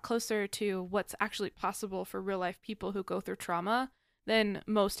a lot closer to what's actually possible for real life people who go through trauma than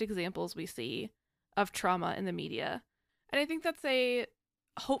most examples we see of trauma in the media. And I think that's a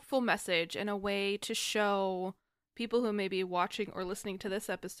hopeful message and a way to show people who may be watching or listening to this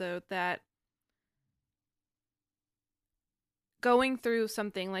episode that going through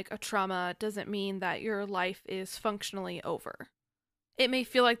something like a trauma doesn't mean that your life is functionally over. It may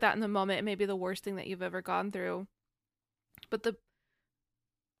feel like that in the moment. It may be the worst thing that you've ever gone through. But the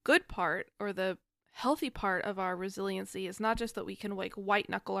good part, or the healthy part of our resiliency, is not just that we can like white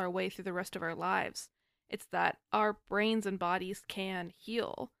knuckle our way through the rest of our lives. It's that our brains and bodies can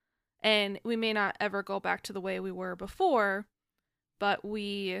heal. And we may not ever go back to the way we were before, but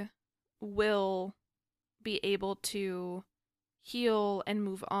we will be able to heal and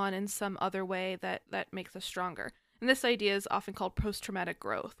move on in some other way that makes us stronger. And this idea is often called post-traumatic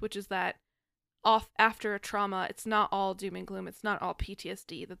growth, which is that after a trauma, it's not all doom and gloom. It's not all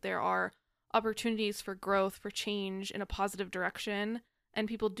PTSD, that there are opportunities for growth, for change in a positive direction, and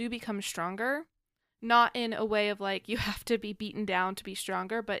people do become stronger. Not in a way of like you have to be beaten down to be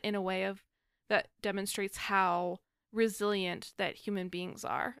stronger, but in a way of that demonstrates how resilient that human beings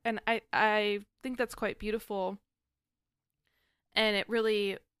are. And I think that's quite beautiful. And it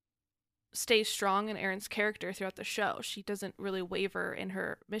really stays strong in Erin's character throughout the show. She doesn't really waver in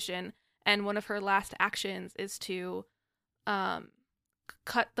her mission. And one of her last actions is to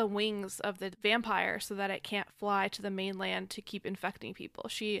cut the wings of the vampire so that it can't fly to the mainland to keep infecting people.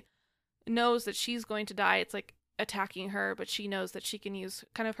 She knows that she's going to die. It's like attacking her, but she knows that she can use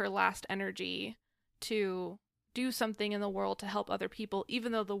kind of her last energy to do something in the world to help other people,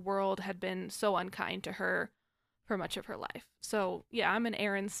 even though the world had been so unkind to her for much of her life. So yeah, I'm an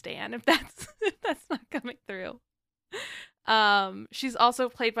Erin stan if that's not coming through. She's also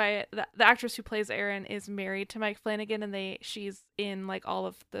played by the actress who plays Erin is married to Mike Flanagan, and she's in like all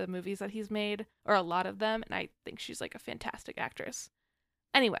of the movies that he's made, or a lot of them, and I think she's like a fantastic actress.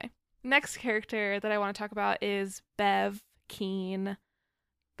 Anyway, next character that I want to talk about is Bev Keane.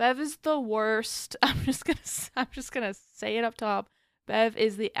 Bev is the worst. I'm just gonna say it up top. Bev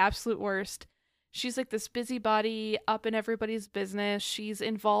is the absolute worst. She's like this busybody up in everybody's business. She's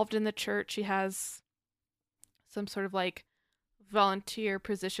involved in the church. She has some sort of like volunteer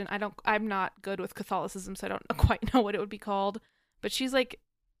position. I'm not good with Catholicism, so I don't quite know what it would be called, but she's like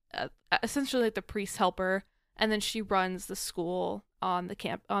essentially like the priest helper, and then she runs the school on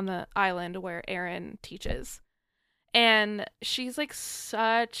the island where Aaron teaches. And she's like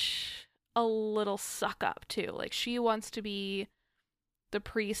such a little suck up too. Like, she wants to be the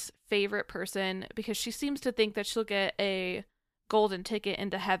priest's favorite person because she seems to think that she'll get a golden ticket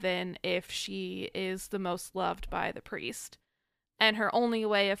into heaven if she is the most loved by the priest. And her only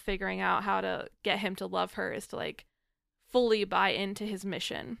way of figuring out how to get him to love her is to like fully buy into his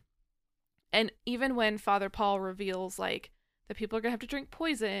mission. And even when Father Paul reveals like that people are gonna have to drink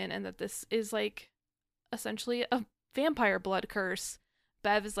poison and that this is like essentially a vampire blood curse,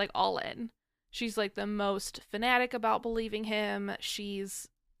 Bev is like all in. She's like the most fanatic about believing him. She's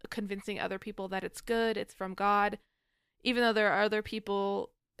convincing other people that it's good, it's from God, even though there are other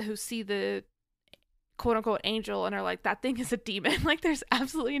people who see the quote unquote angel and are like, that thing is a demon. Like, there's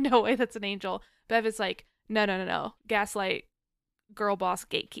absolutely no way that's an angel. Bev is like, no. Gaslight, girl boss,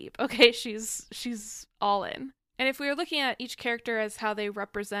 gatekeep. Okay, she's all in. And if we were looking at each character as how they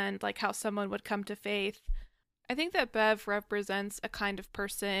represent like how someone would come to faith, I think that Bev represents a kind of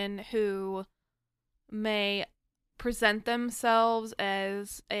person who may present themselves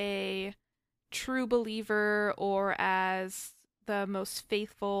as a true believer or as the most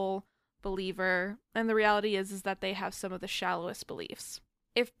faithful believer, and the reality is that they have some of the shallowest beliefs.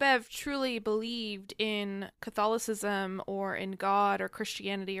 If Bev truly believed in Catholicism or in God or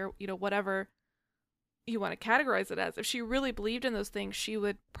Christianity or, you know, whatever you want to categorize it as, if she really believed in those things, she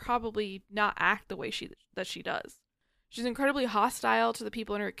would probably not act the way she does. She's incredibly hostile to the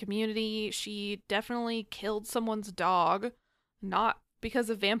people in her community. She definitely killed someone's dog, not because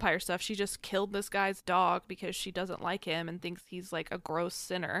of vampire stuff. She just killed this guy's dog because she doesn't like him and thinks he's like a gross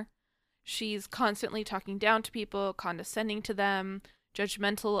sinner. She's constantly talking down to people, condescending to them,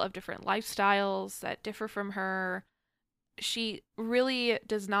 judgmental of different lifestyles that differ from her. She really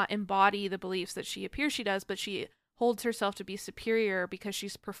does not embody the beliefs that she appears she does, but she holds herself to be superior because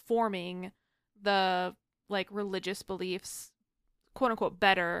she's performing the like religious beliefs, quote unquote,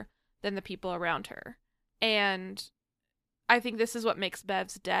 better than the people around her. And I think this is what makes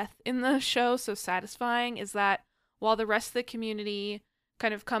Bev's death in the show so satisfying, is that while the rest of the community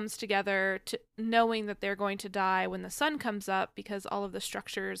kind of comes together to knowing that they're going to die when the sun comes up because all of the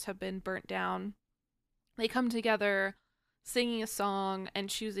structures have been burnt down, they come together singing a song and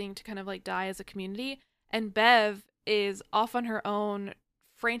choosing to kind of like die as a community. And Bev is off on her own,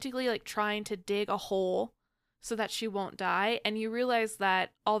 frantically like trying to dig a hole so that she won't die. And you realize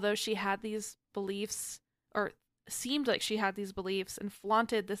that although she had these beliefs, or seemed like she had these beliefs and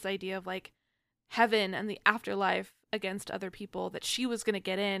flaunted this idea of like heaven and the afterlife against other people, that she was going to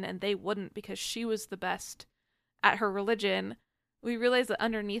get in and they wouldn't because she was the best at her religion, we realize that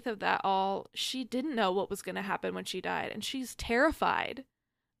underneath of that all, she didn't know what was going to happen when she died. And she's terrified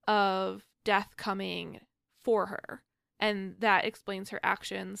of death coming for her. And that explains her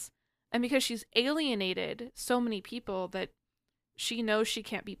actions. And because she's alienated so many people, that she knows she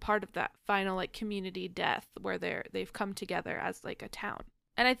can't be part of that final like community death where they've come together as like a town.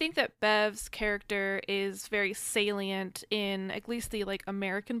 And I think that Bev's character is very salient in at least the like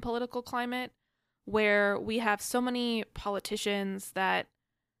American political climate, where we have so many politicians that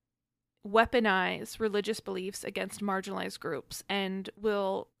weaponize religious beliefs against marginalized groups and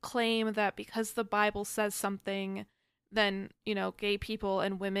will claim that because the Bible says something, then, you know, gay people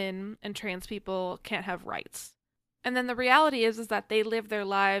and women and trans people can't have rights. And then the reality is that they live their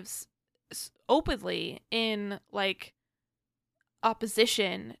lives openly in like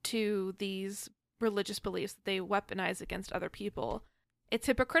opposition to these religious beliefs that they weaponize against other people. It's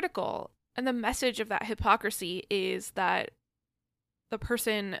hypocritical. And the message of that hypocrisy is that the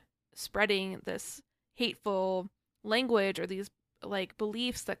person spreading this hateful language or these like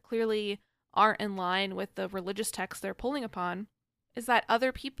beliefs that clearly aren't in line with the religious text they're pulling upon, is that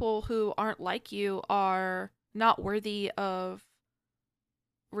other people who aren't like you are not worthy of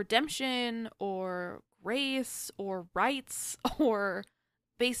redemption or grace or rights or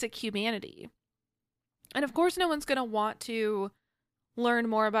basic humanity. And of course, no one's going to want to learn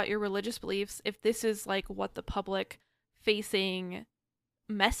more about your religious beliefs if this is like what the public facing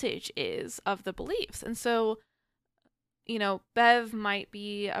message is of the beliefs. And so, you know, Bev might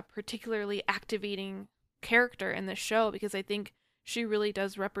be a particularly activating character in this show because I think she really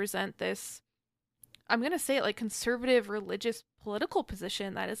does represent this, I'm going to say it, like conservative religious political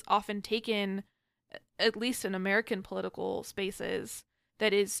position that is often taken, at least in American political spaces,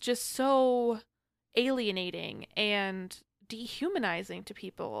 that is just so alienating and dehumanizing to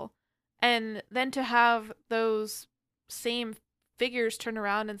people. And then to have those same figures turn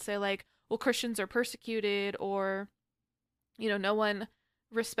around and say like, well, Christians are persecuted, or, no one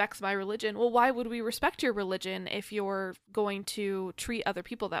respects my religion. Well, why would we respect your religion if you're going to treat other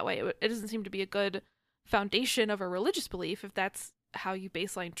people that way? It doesn't seem to be a good foundation of a religious belief if that's how you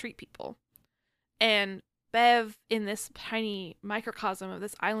baseline treat people. And Bev, in this tiny microcosm of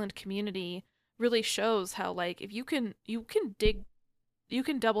this island community, really shows how, like, if you can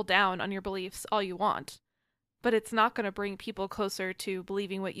double down on your beliefs all you want, but it's not going to bring people closer to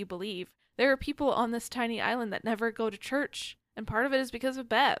believing what you believe. There are people on this tiny island that never go to church, and part of it is because of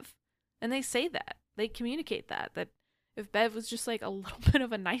Bev. And they say that. They communicate that if Bev was just like a little bit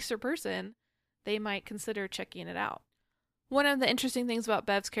of a nicer person, they might consider checking it out. One of the interesting things about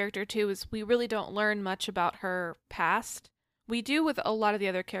Bev's character, too, is we really don't learn much about her past. We do with a lot of the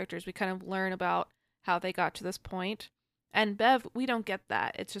other characters. We kind of learn about how they got to this point. And Bev, we don't get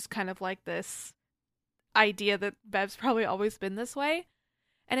that. It's just kind of like this idea that Bev's probably always been this way.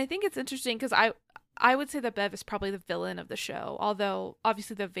 And I think it's interesting because I would say that Bev is probably the villain of the show. Although,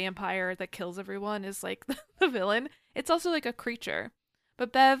 obviously, the vampire that kills everyone is, like, the villain. It's also, like, a creature.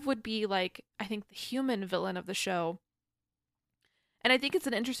 But Bev would be, like, I think the human villain of the show. And I think it's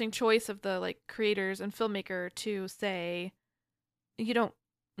an interesting choice of the, like, creators and filmmaker to say, you don't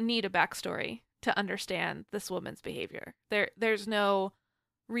need a backstory to understand this woman's behavior. There's no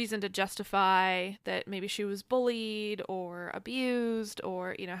reason to justify that maybe she was bullied or abused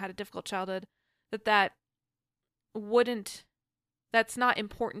or, had a difficult childhood. That's not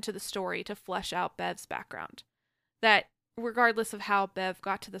important to the story to flesh out Bev's background. That regardless of how Bev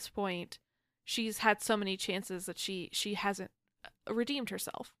got to this point, she's had so many chances that she hasn't redeemed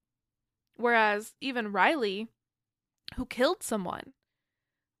herself. Whereas even Riley, who killed someone,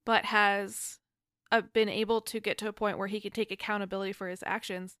 but has been able to get to a point where he can take accountability for his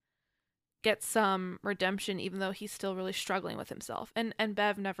actions, gets some redemption even though he's still really struggling with himself. And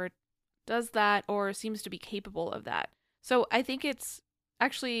Bev never does that or seems to be capable of that. So I think it's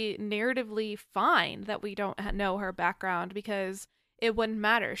actually narratively fine that we don't know her background because it wouldn't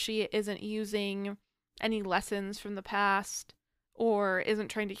matter. She isn't using any lessons from the past or isn't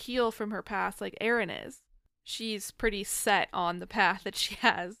trying to heal from her past like Erin is. She's pretty set on the path that she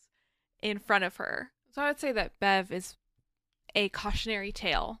has in front of her. So I would say that Bev is a cautionary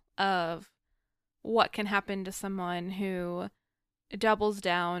tale of what can happen to someone who doubles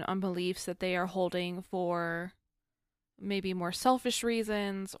down on beliefs that they are holding for maybe more selfish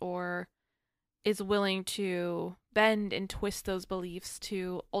reasons or is willing to bend and twist those beliefs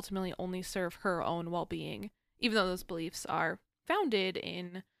to ultimately only serve her own well-being, even though those beliefs are founded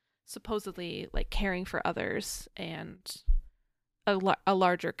in supposedly like caring for others and a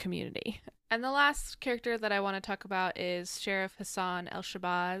larger community. And the last character that I want to talk about is Sheriff Hassan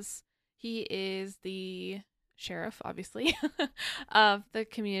El-Shabazz. He is the sheriff, obviously, of the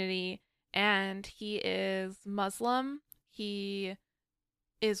community, and he is Muslim. He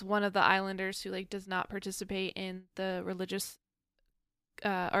is one of the islanders who does not participate in the religious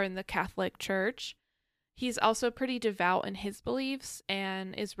or in the Catholic Church. He's also pretty devout in his beliefs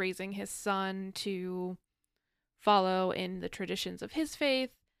and is raising his son to follow in the traditions of his faith.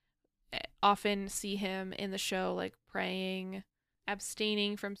 Often see him in the show praying,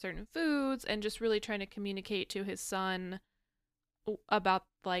 abstaining from certain foods, and just really trying to communicate to his son about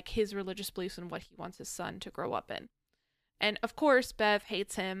his religious beliefs and what he wants his son to grow up in. And of course, Bev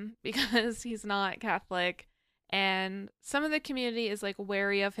hates him because he's not Catholic, and some of the community is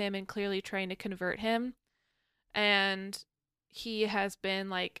wary of him and clearly trying to convert him. And he has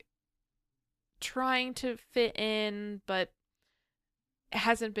been trying to fit in, but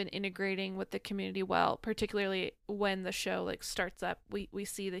hasn't been integrating with the community well, particularly when the show starts up. We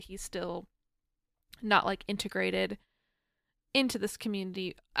see that he's still not integrated into this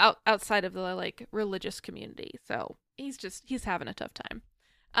community outside of the religious community. So he's having a tough time.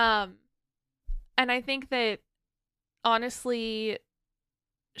 And I think that honestly,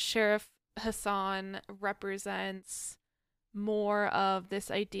 Sheriff Hassan represents more of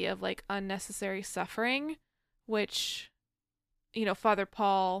this idea of unnecessary suffering, which, Father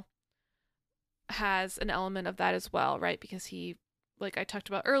Paul has an element of that as well, right? Because he, I talked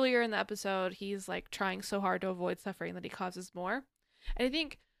about earlier in the episode, he's trying so hard to avoid suffering that he causes more. And I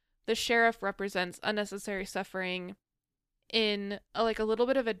think the sheriff represents unnecessary suffering in a little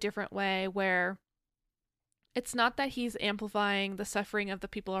bit of a different way, where it's not that he's amplifying the suffering of the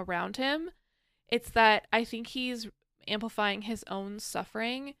people around him. It's that I think he's amplifying his own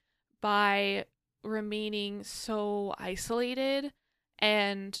suffering by remaining so isolated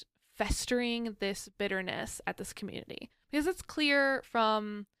and festering this bitterness at this community. Because it's clear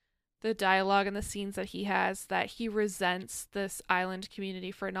from the dialogue and the scenes that he has, that he resents this island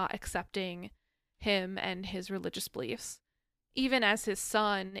community for not accepting him and his religious beliefs, even as his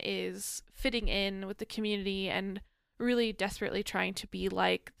son is fitting in with the community and really desperately trying to be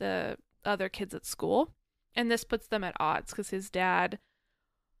like the other kids at school. And this puts them at odds because his dad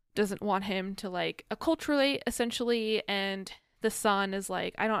doesn't want him to like acculturate, essentially, and the son is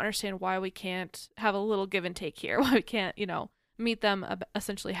like, I don't understand why we can't have a little give and take here, why we can't, meet them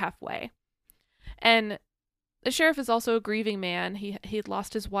essentially halfway. And the sheriff is also a grieving man. He had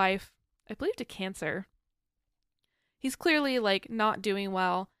lost his wife, I believe, to cancer. He's clearly like not doing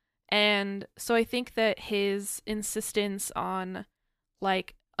well. And so I think that his insistence on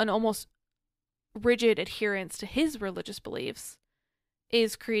like an almost rigid adherence to his religious beliefs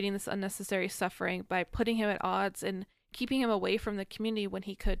is creating this unnecessary suffering by putting him at odds and keeping him away from the community when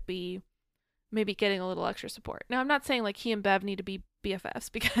he could be maybe getting a little extra support. Now, I'm not saying like he and Bev need to be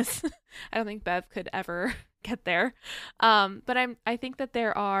BFFs, because I don't think Bev could ever get there. But I think that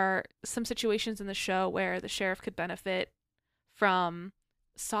there are some situations in the show where the sheriff could benefit from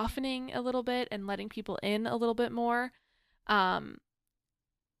softening a little bit and letting people in a little bit more.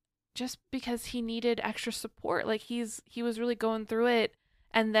 Just because he needed extra support. Like he was really going through it.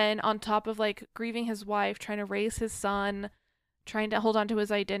 And then on top of like grieving his wife, trying to raise his son, trying to hold on to his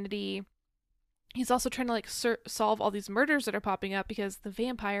identity, he's also trying to like solve all these murders that are popping up because the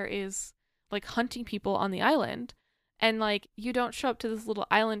vampire is like hunting people on the island. And like, you don't show up to this little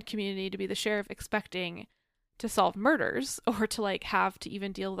island community to be the sheriff expecting to solve murders or to like have to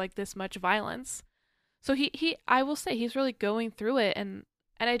even deal with like this much violence. So he I will say he's really going through it, and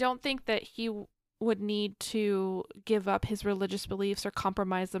I don't think that he would need to give up his religious beliefs or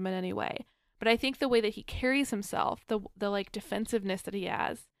compromise them in any way. But I think the way that he carries himself, the like defensiveness that he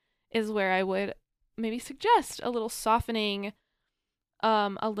has, is where I would maybe suggest a little softening,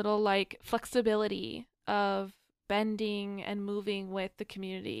 a little like flexibility of bending and moving with the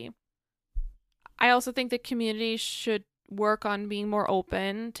community. I also think the community should work on being more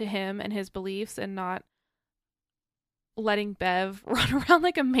open to him and his beliefs and not letting Bev run around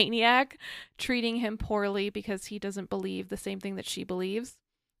like a maniac, treating him poorly because he doesn't believe the same thing that she believes,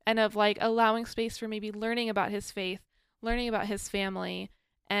 and of like allowing space for maybe learning about his faith, learning about his family,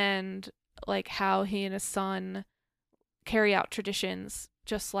 and like how he and his son carry out traditions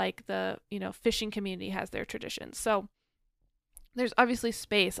just like the, fishing community has their traditions. So there's obviously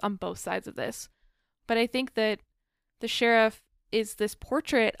space on both sides of this. But I think that the sheriff is this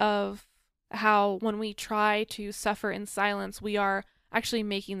portrait of how when we try to suffer in silence, we are actually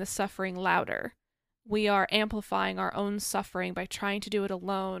making the suffering louder. We are amplifying our own suffering by trying to do it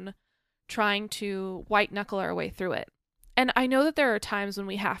alone, trying to white knuckle our way through it. And I know that there are times when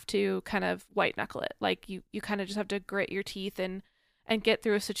we have to kind of white knuckle it. Like you kind of just have to grit your teeth and get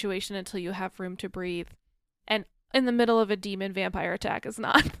through a situation until you have room to breathe. And in the middle of a demon vampire attack is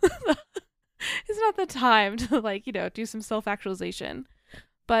not it's not the time to like, do some self-actualization.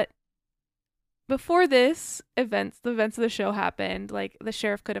 But before the events of the show happened, like the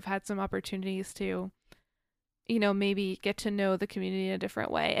sheriff could have had some opportunities to, maybe get to know the community in a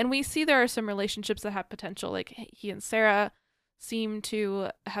different way. And we see there are some relationships that have potential. Like he and Sarah seem to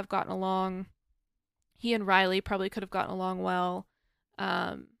have gotten along. He and Riley probably could have gotten along well,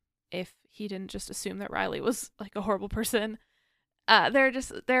 if he didn't just assume that Riley was like a horrible person. There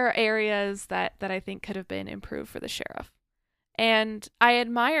are areas that I think could have been improved for the sheriff. And I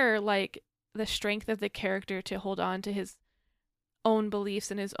admire like the strength of the character to hold on to his own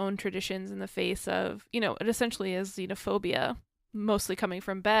beliefs and his own traditions in the face of, it essentially is xenophobia, mostly coming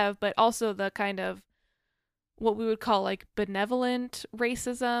from Bev, but also the kind of what we would call like benevolent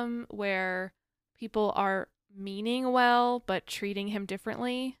racism, where people are meaning well but treating him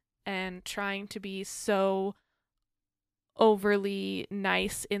differently and trying to be so overly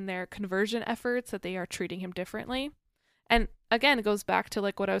nice in their conversion efforts that they are treating him differently. And again, it goes back to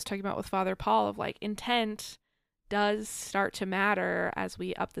like what I was talking about with Father Paul of like intent does start to matter as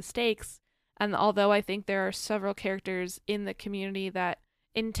we up the stakes. And although I think there are several characters in the community that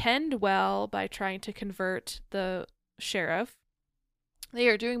intend well by trying to convert the sheriff, they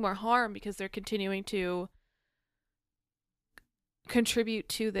are doing more harm because they're continuing to contribute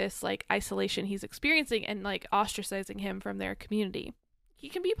to this like isolation he's experiencing and like ostracizing him from their community. He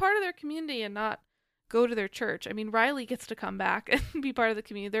can be part of their community and not go to their church. I mean, Riley gets to come back and be part of the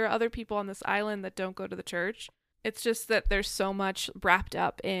community. There are other people on this island that don't go to the church. It's just that there's so much wrapped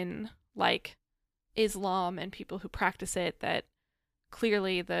up in like Islam and people who practice it that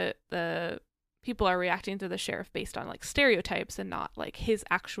clearly the people are reacting to the sheriff based on like stereotypes and not like his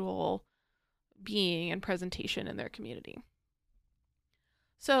actual being and presentation in their community.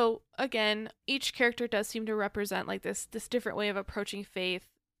 So again, each character does seem to represent like this different way of approaching faith.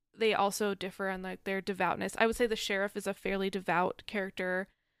 They also differ on like their devoutness. I would say the sheriff is a fairly devout character.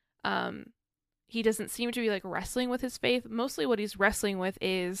 He doesn't seem to be like wrestling with his faith. Mostly what he's wrestling with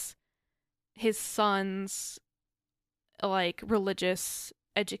is his son's like religious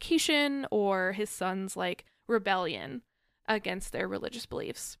education or his son's like rebellion against their religious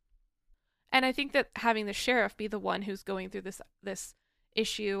beliefs. And I think that having the sheriff be the one who's going through this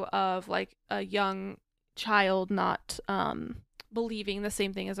issue of like a young child not believing the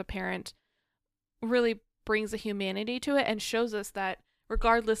same thing as a parent really brings a humanity to it and shows us that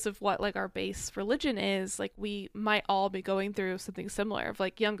regardless of what like our base religion is, like we might all be going through something similar of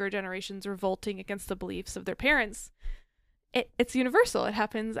like younger generations revolting against the beliefs of their parents. It's universal. It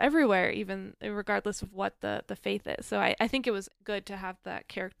happens everywhere, even regardless of what the faith is. So I think it was good to have that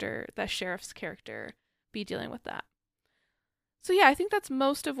character, that sheriff's character, be dealing with that. So yeah, I think that's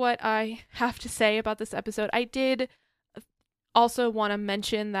most of what I have to say about this episode. I did also want to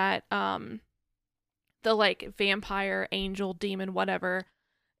mention that the like vampire, angel, demon, whatever,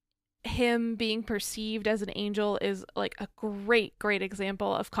 him being perceived as an angel is like a great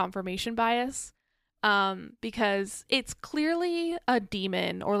example of confirmation bias. Because it's clearly a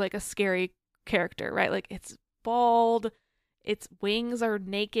demon or like a scary character, right? Like it's bald, its wings are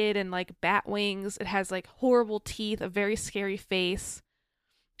naked and like bat wings. It has like horrible teeth, a very scary face,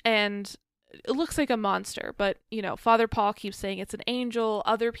 and it looks like a monster. But, you know, Father Paul keeps saying it's an angel.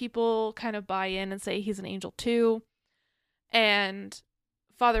 Other people kind of buy in and say he's an angel too. And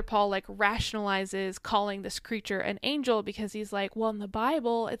Father Paul like rationalizes calling this creature an angel because he's like, well, in the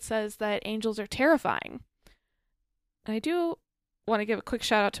Bible, it says that angels are terrifying. And I do want to give a quick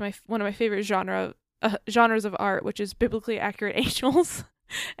shout out to one of my favorite genres of art, which is biblically accurate angels.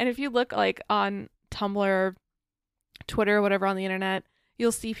 And if you look like on Tumblr, Twitter, whatever on the internet,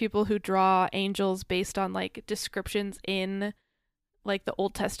 you'll see people who draw angels based on like descriptions in like the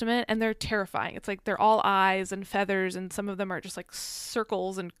Old Testament, and they're terrifying. It's like they're all eyes and feathers, and some of them are just like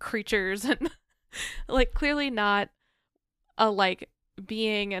circles and creatures and like clearly not a like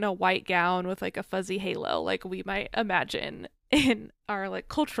being in a white gown with like a fuzzy halo like we might imagine in our like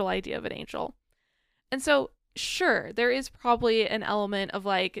cultural idea of an angel. And so sure, there is probably an element of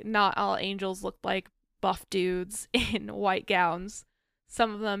like not all angels look like buff dudes in white gowns.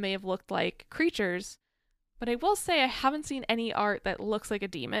 Some of them may have looked like creatures. But I will say I haven't seen any art that looks like a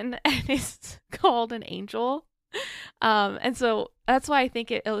demon and is called an angel. And so that's why I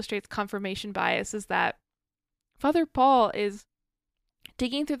think it illustrates confirmation bias, is that Father Paul is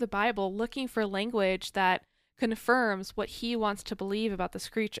digging through the Bible looking for language that confirms what he wants to believe about this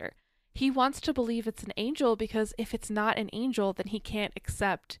creature. He wants to believe it's an angel because if it's not an angel, then he can't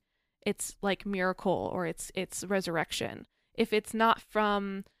accept its like miracle or its resurrection. If it's not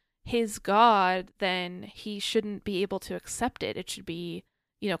from his God, then he shouldn't be able to accept it. It should be,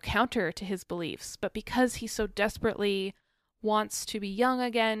 you know, counter to his beliefs. But because he so desperately wants to be young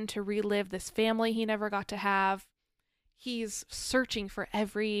again, to relive this family he never got to have, he's searching for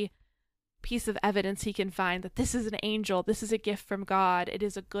every piece of evidence he can find that this is an angel, this is a gift from God, it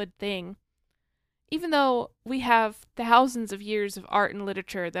is a good thing. Even though we have thousands of years of art and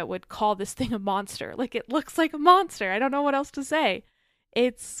literature that would call this thing a monster. Like, it looks like a monster. I don't know what else to say.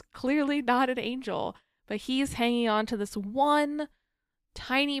 It's clearly not an angel, but he's hanging on to this one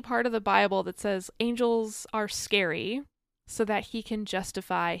tiny part of the Bible that says angels are scary so that he can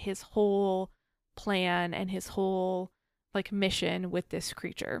justify his whole plan and his whole like mission with this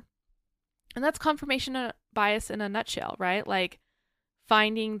creature. And that's confirmation bias in a nutshell, right? Like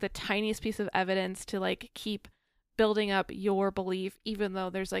finding the tiniest piece of evidence to like keep building up your belief even though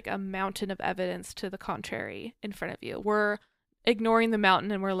there's like a mountain of evidence to the contrary in front of you. We're ignoring the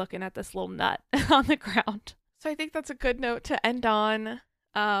mountain and we're looking at this little nut on the ground. So I think that's a good note to end on.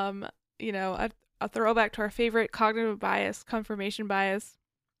 You know, a throwback to our favorite cognitive bias, confirmation bias.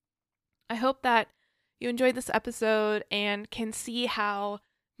 I hope that you enjoyed this episode and can see how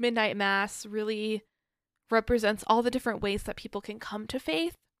Midnight Mass really represents all the different ways that people can come to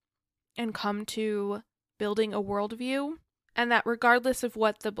faith and come to building a worldview, and that regardless of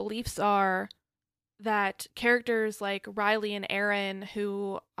what the beliefs are, that characters like Riley and Aaron,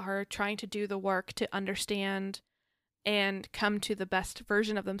 who are trying to do the work to understand and come to the best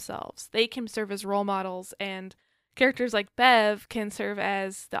version of themselves, they can serve as role models, and characters like Bev can serve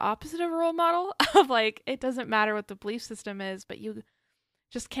as the opposite of a role model of like, it doesn't matter what the belief system is, but you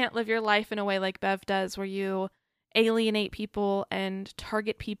just can't live your life in a way like Bev does, where you alienate people and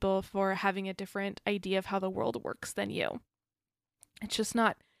target people for having a different idea of how the world works than you. It's just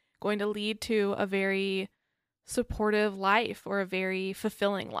not going to lead to a very supportive life or a very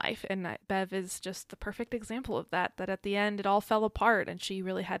fulfilling life. And Bev is just the perfect example of that at the end it all fell apart and she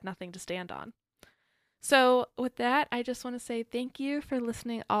really had nothing to stand on. So with that, I just want to say thank you for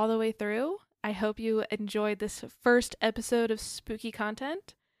listening all the way through. I hope you enjoyed this first episode of spooky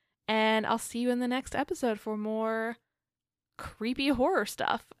content, and I'll see you in the next episode for more creepy horror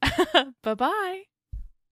stuff. Bye-bye.